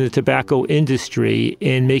within the tobacco industry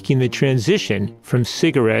in making the transition from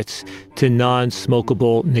cigarettes to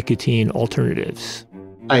non-smokable nicotine alternatives.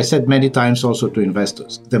 I said many times also to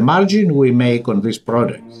investors, the margin we make on these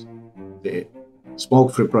products, the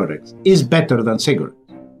smoke-free products, is better than cigarettes.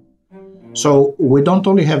 So we don't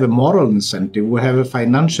only have a moral incentive, we have a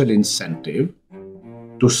financial incentive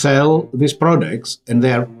to sell these products, and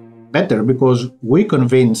they are better because we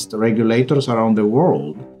convinced regulators around the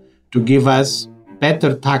world to give us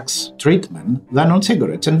better tax treatment than on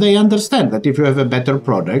cigarettes. And they understand that if you have a better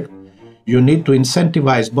product, you need to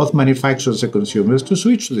incentivize both manufacturers and consumers to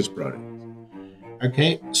switch to this product.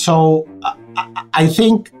 Okay, so I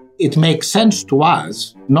think it makes sense to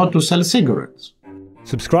us not to sell cigarettes.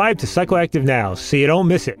 Subscribe to Psychoactive now so you don't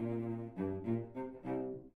miss it.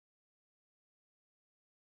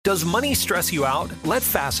 Does money stress you out? Let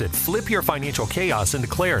Facet flip your financial chaos into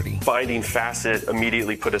clarity. Finding Facet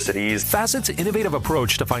immediately put us at ease. Facet's innovative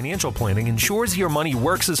approach to financial planning ensures your money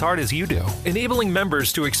works as hard as you do, enabling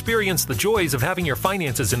members to experience the joys of having your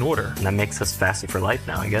finances in order. And that makes us Facet for life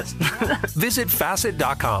now, I guess. Visit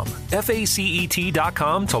Facet.com,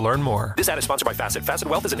 FACET.com to learn more. This ad is sponsored by Facet. Facet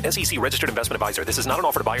Wealth is an SEC registered investment advisor. This is not an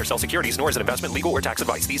offer to buy or sell securities, nor is it investment, legal, or tax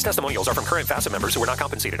advice. These testimonials are from current Facet members who are not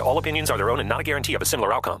compensated. All opinions are their own and not a guarantee of a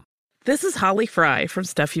similar outcome. This is Holly Fry from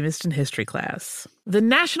Stuff You Missed in History Class. The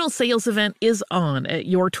national sales event is on at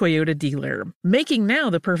your Toyota dealer, making now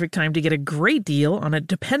the perfect time to get a great deal on a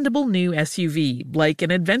dependable new SUV, like an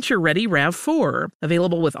adventure-ready RAV4.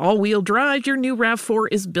 Available with all-wheel drive, your new RAV4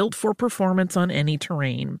 is built for performance on any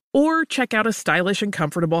terrain. Or check out a stylish and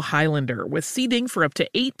comfortable Highlander with seating for up to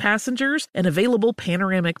 8 passengers and available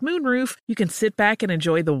panoramic moonroof. You can sit back and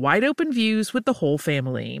enjoy the wide-open views with the whole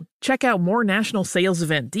family. Check out more national sales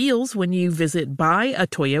event deals when you visit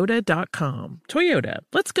buyatoyota.com. Toyota,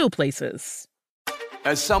 let's go places.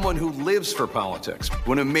 As someone who lives for politics,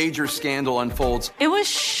 when a major scandal unfolds, it was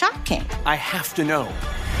shocking. I have to know,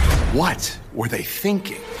 what were they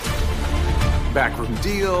thinking? Backroom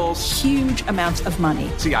deals, huge amounts of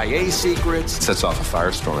money, CIA secrets, sets off a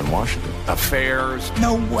firestorm in Washington, affairs.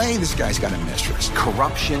 No way this guy's got a mistress.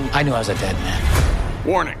 Corruption. I knew I was a dead man.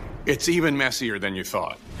 Warning, it's even messier than you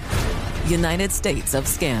thought. United States of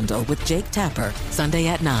Scandal with Jake Tapper, Sunday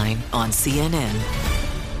at 9 on CNN.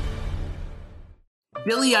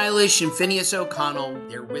 Billie Eilish and Phineas O'Connell,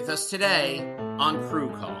 they're with us today on Crew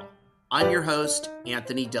Call. I'm your host,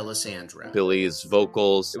 Anthony D'Alessandro. Billie's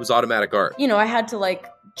vocals, it was automatic art. You know, I had to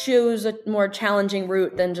choose a more challenging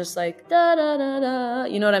route than just da da da da.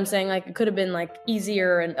 You know what I'm saying? It could have been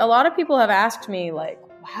easier. And a lot of people have asked me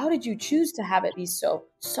how did you choose to have it be so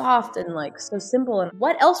soft and so simple? And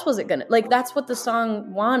what else was it gonna that's what the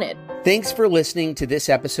song wanted. Thanks for listening to this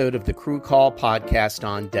episode of the Crew Call podcast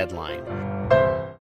on Deadline.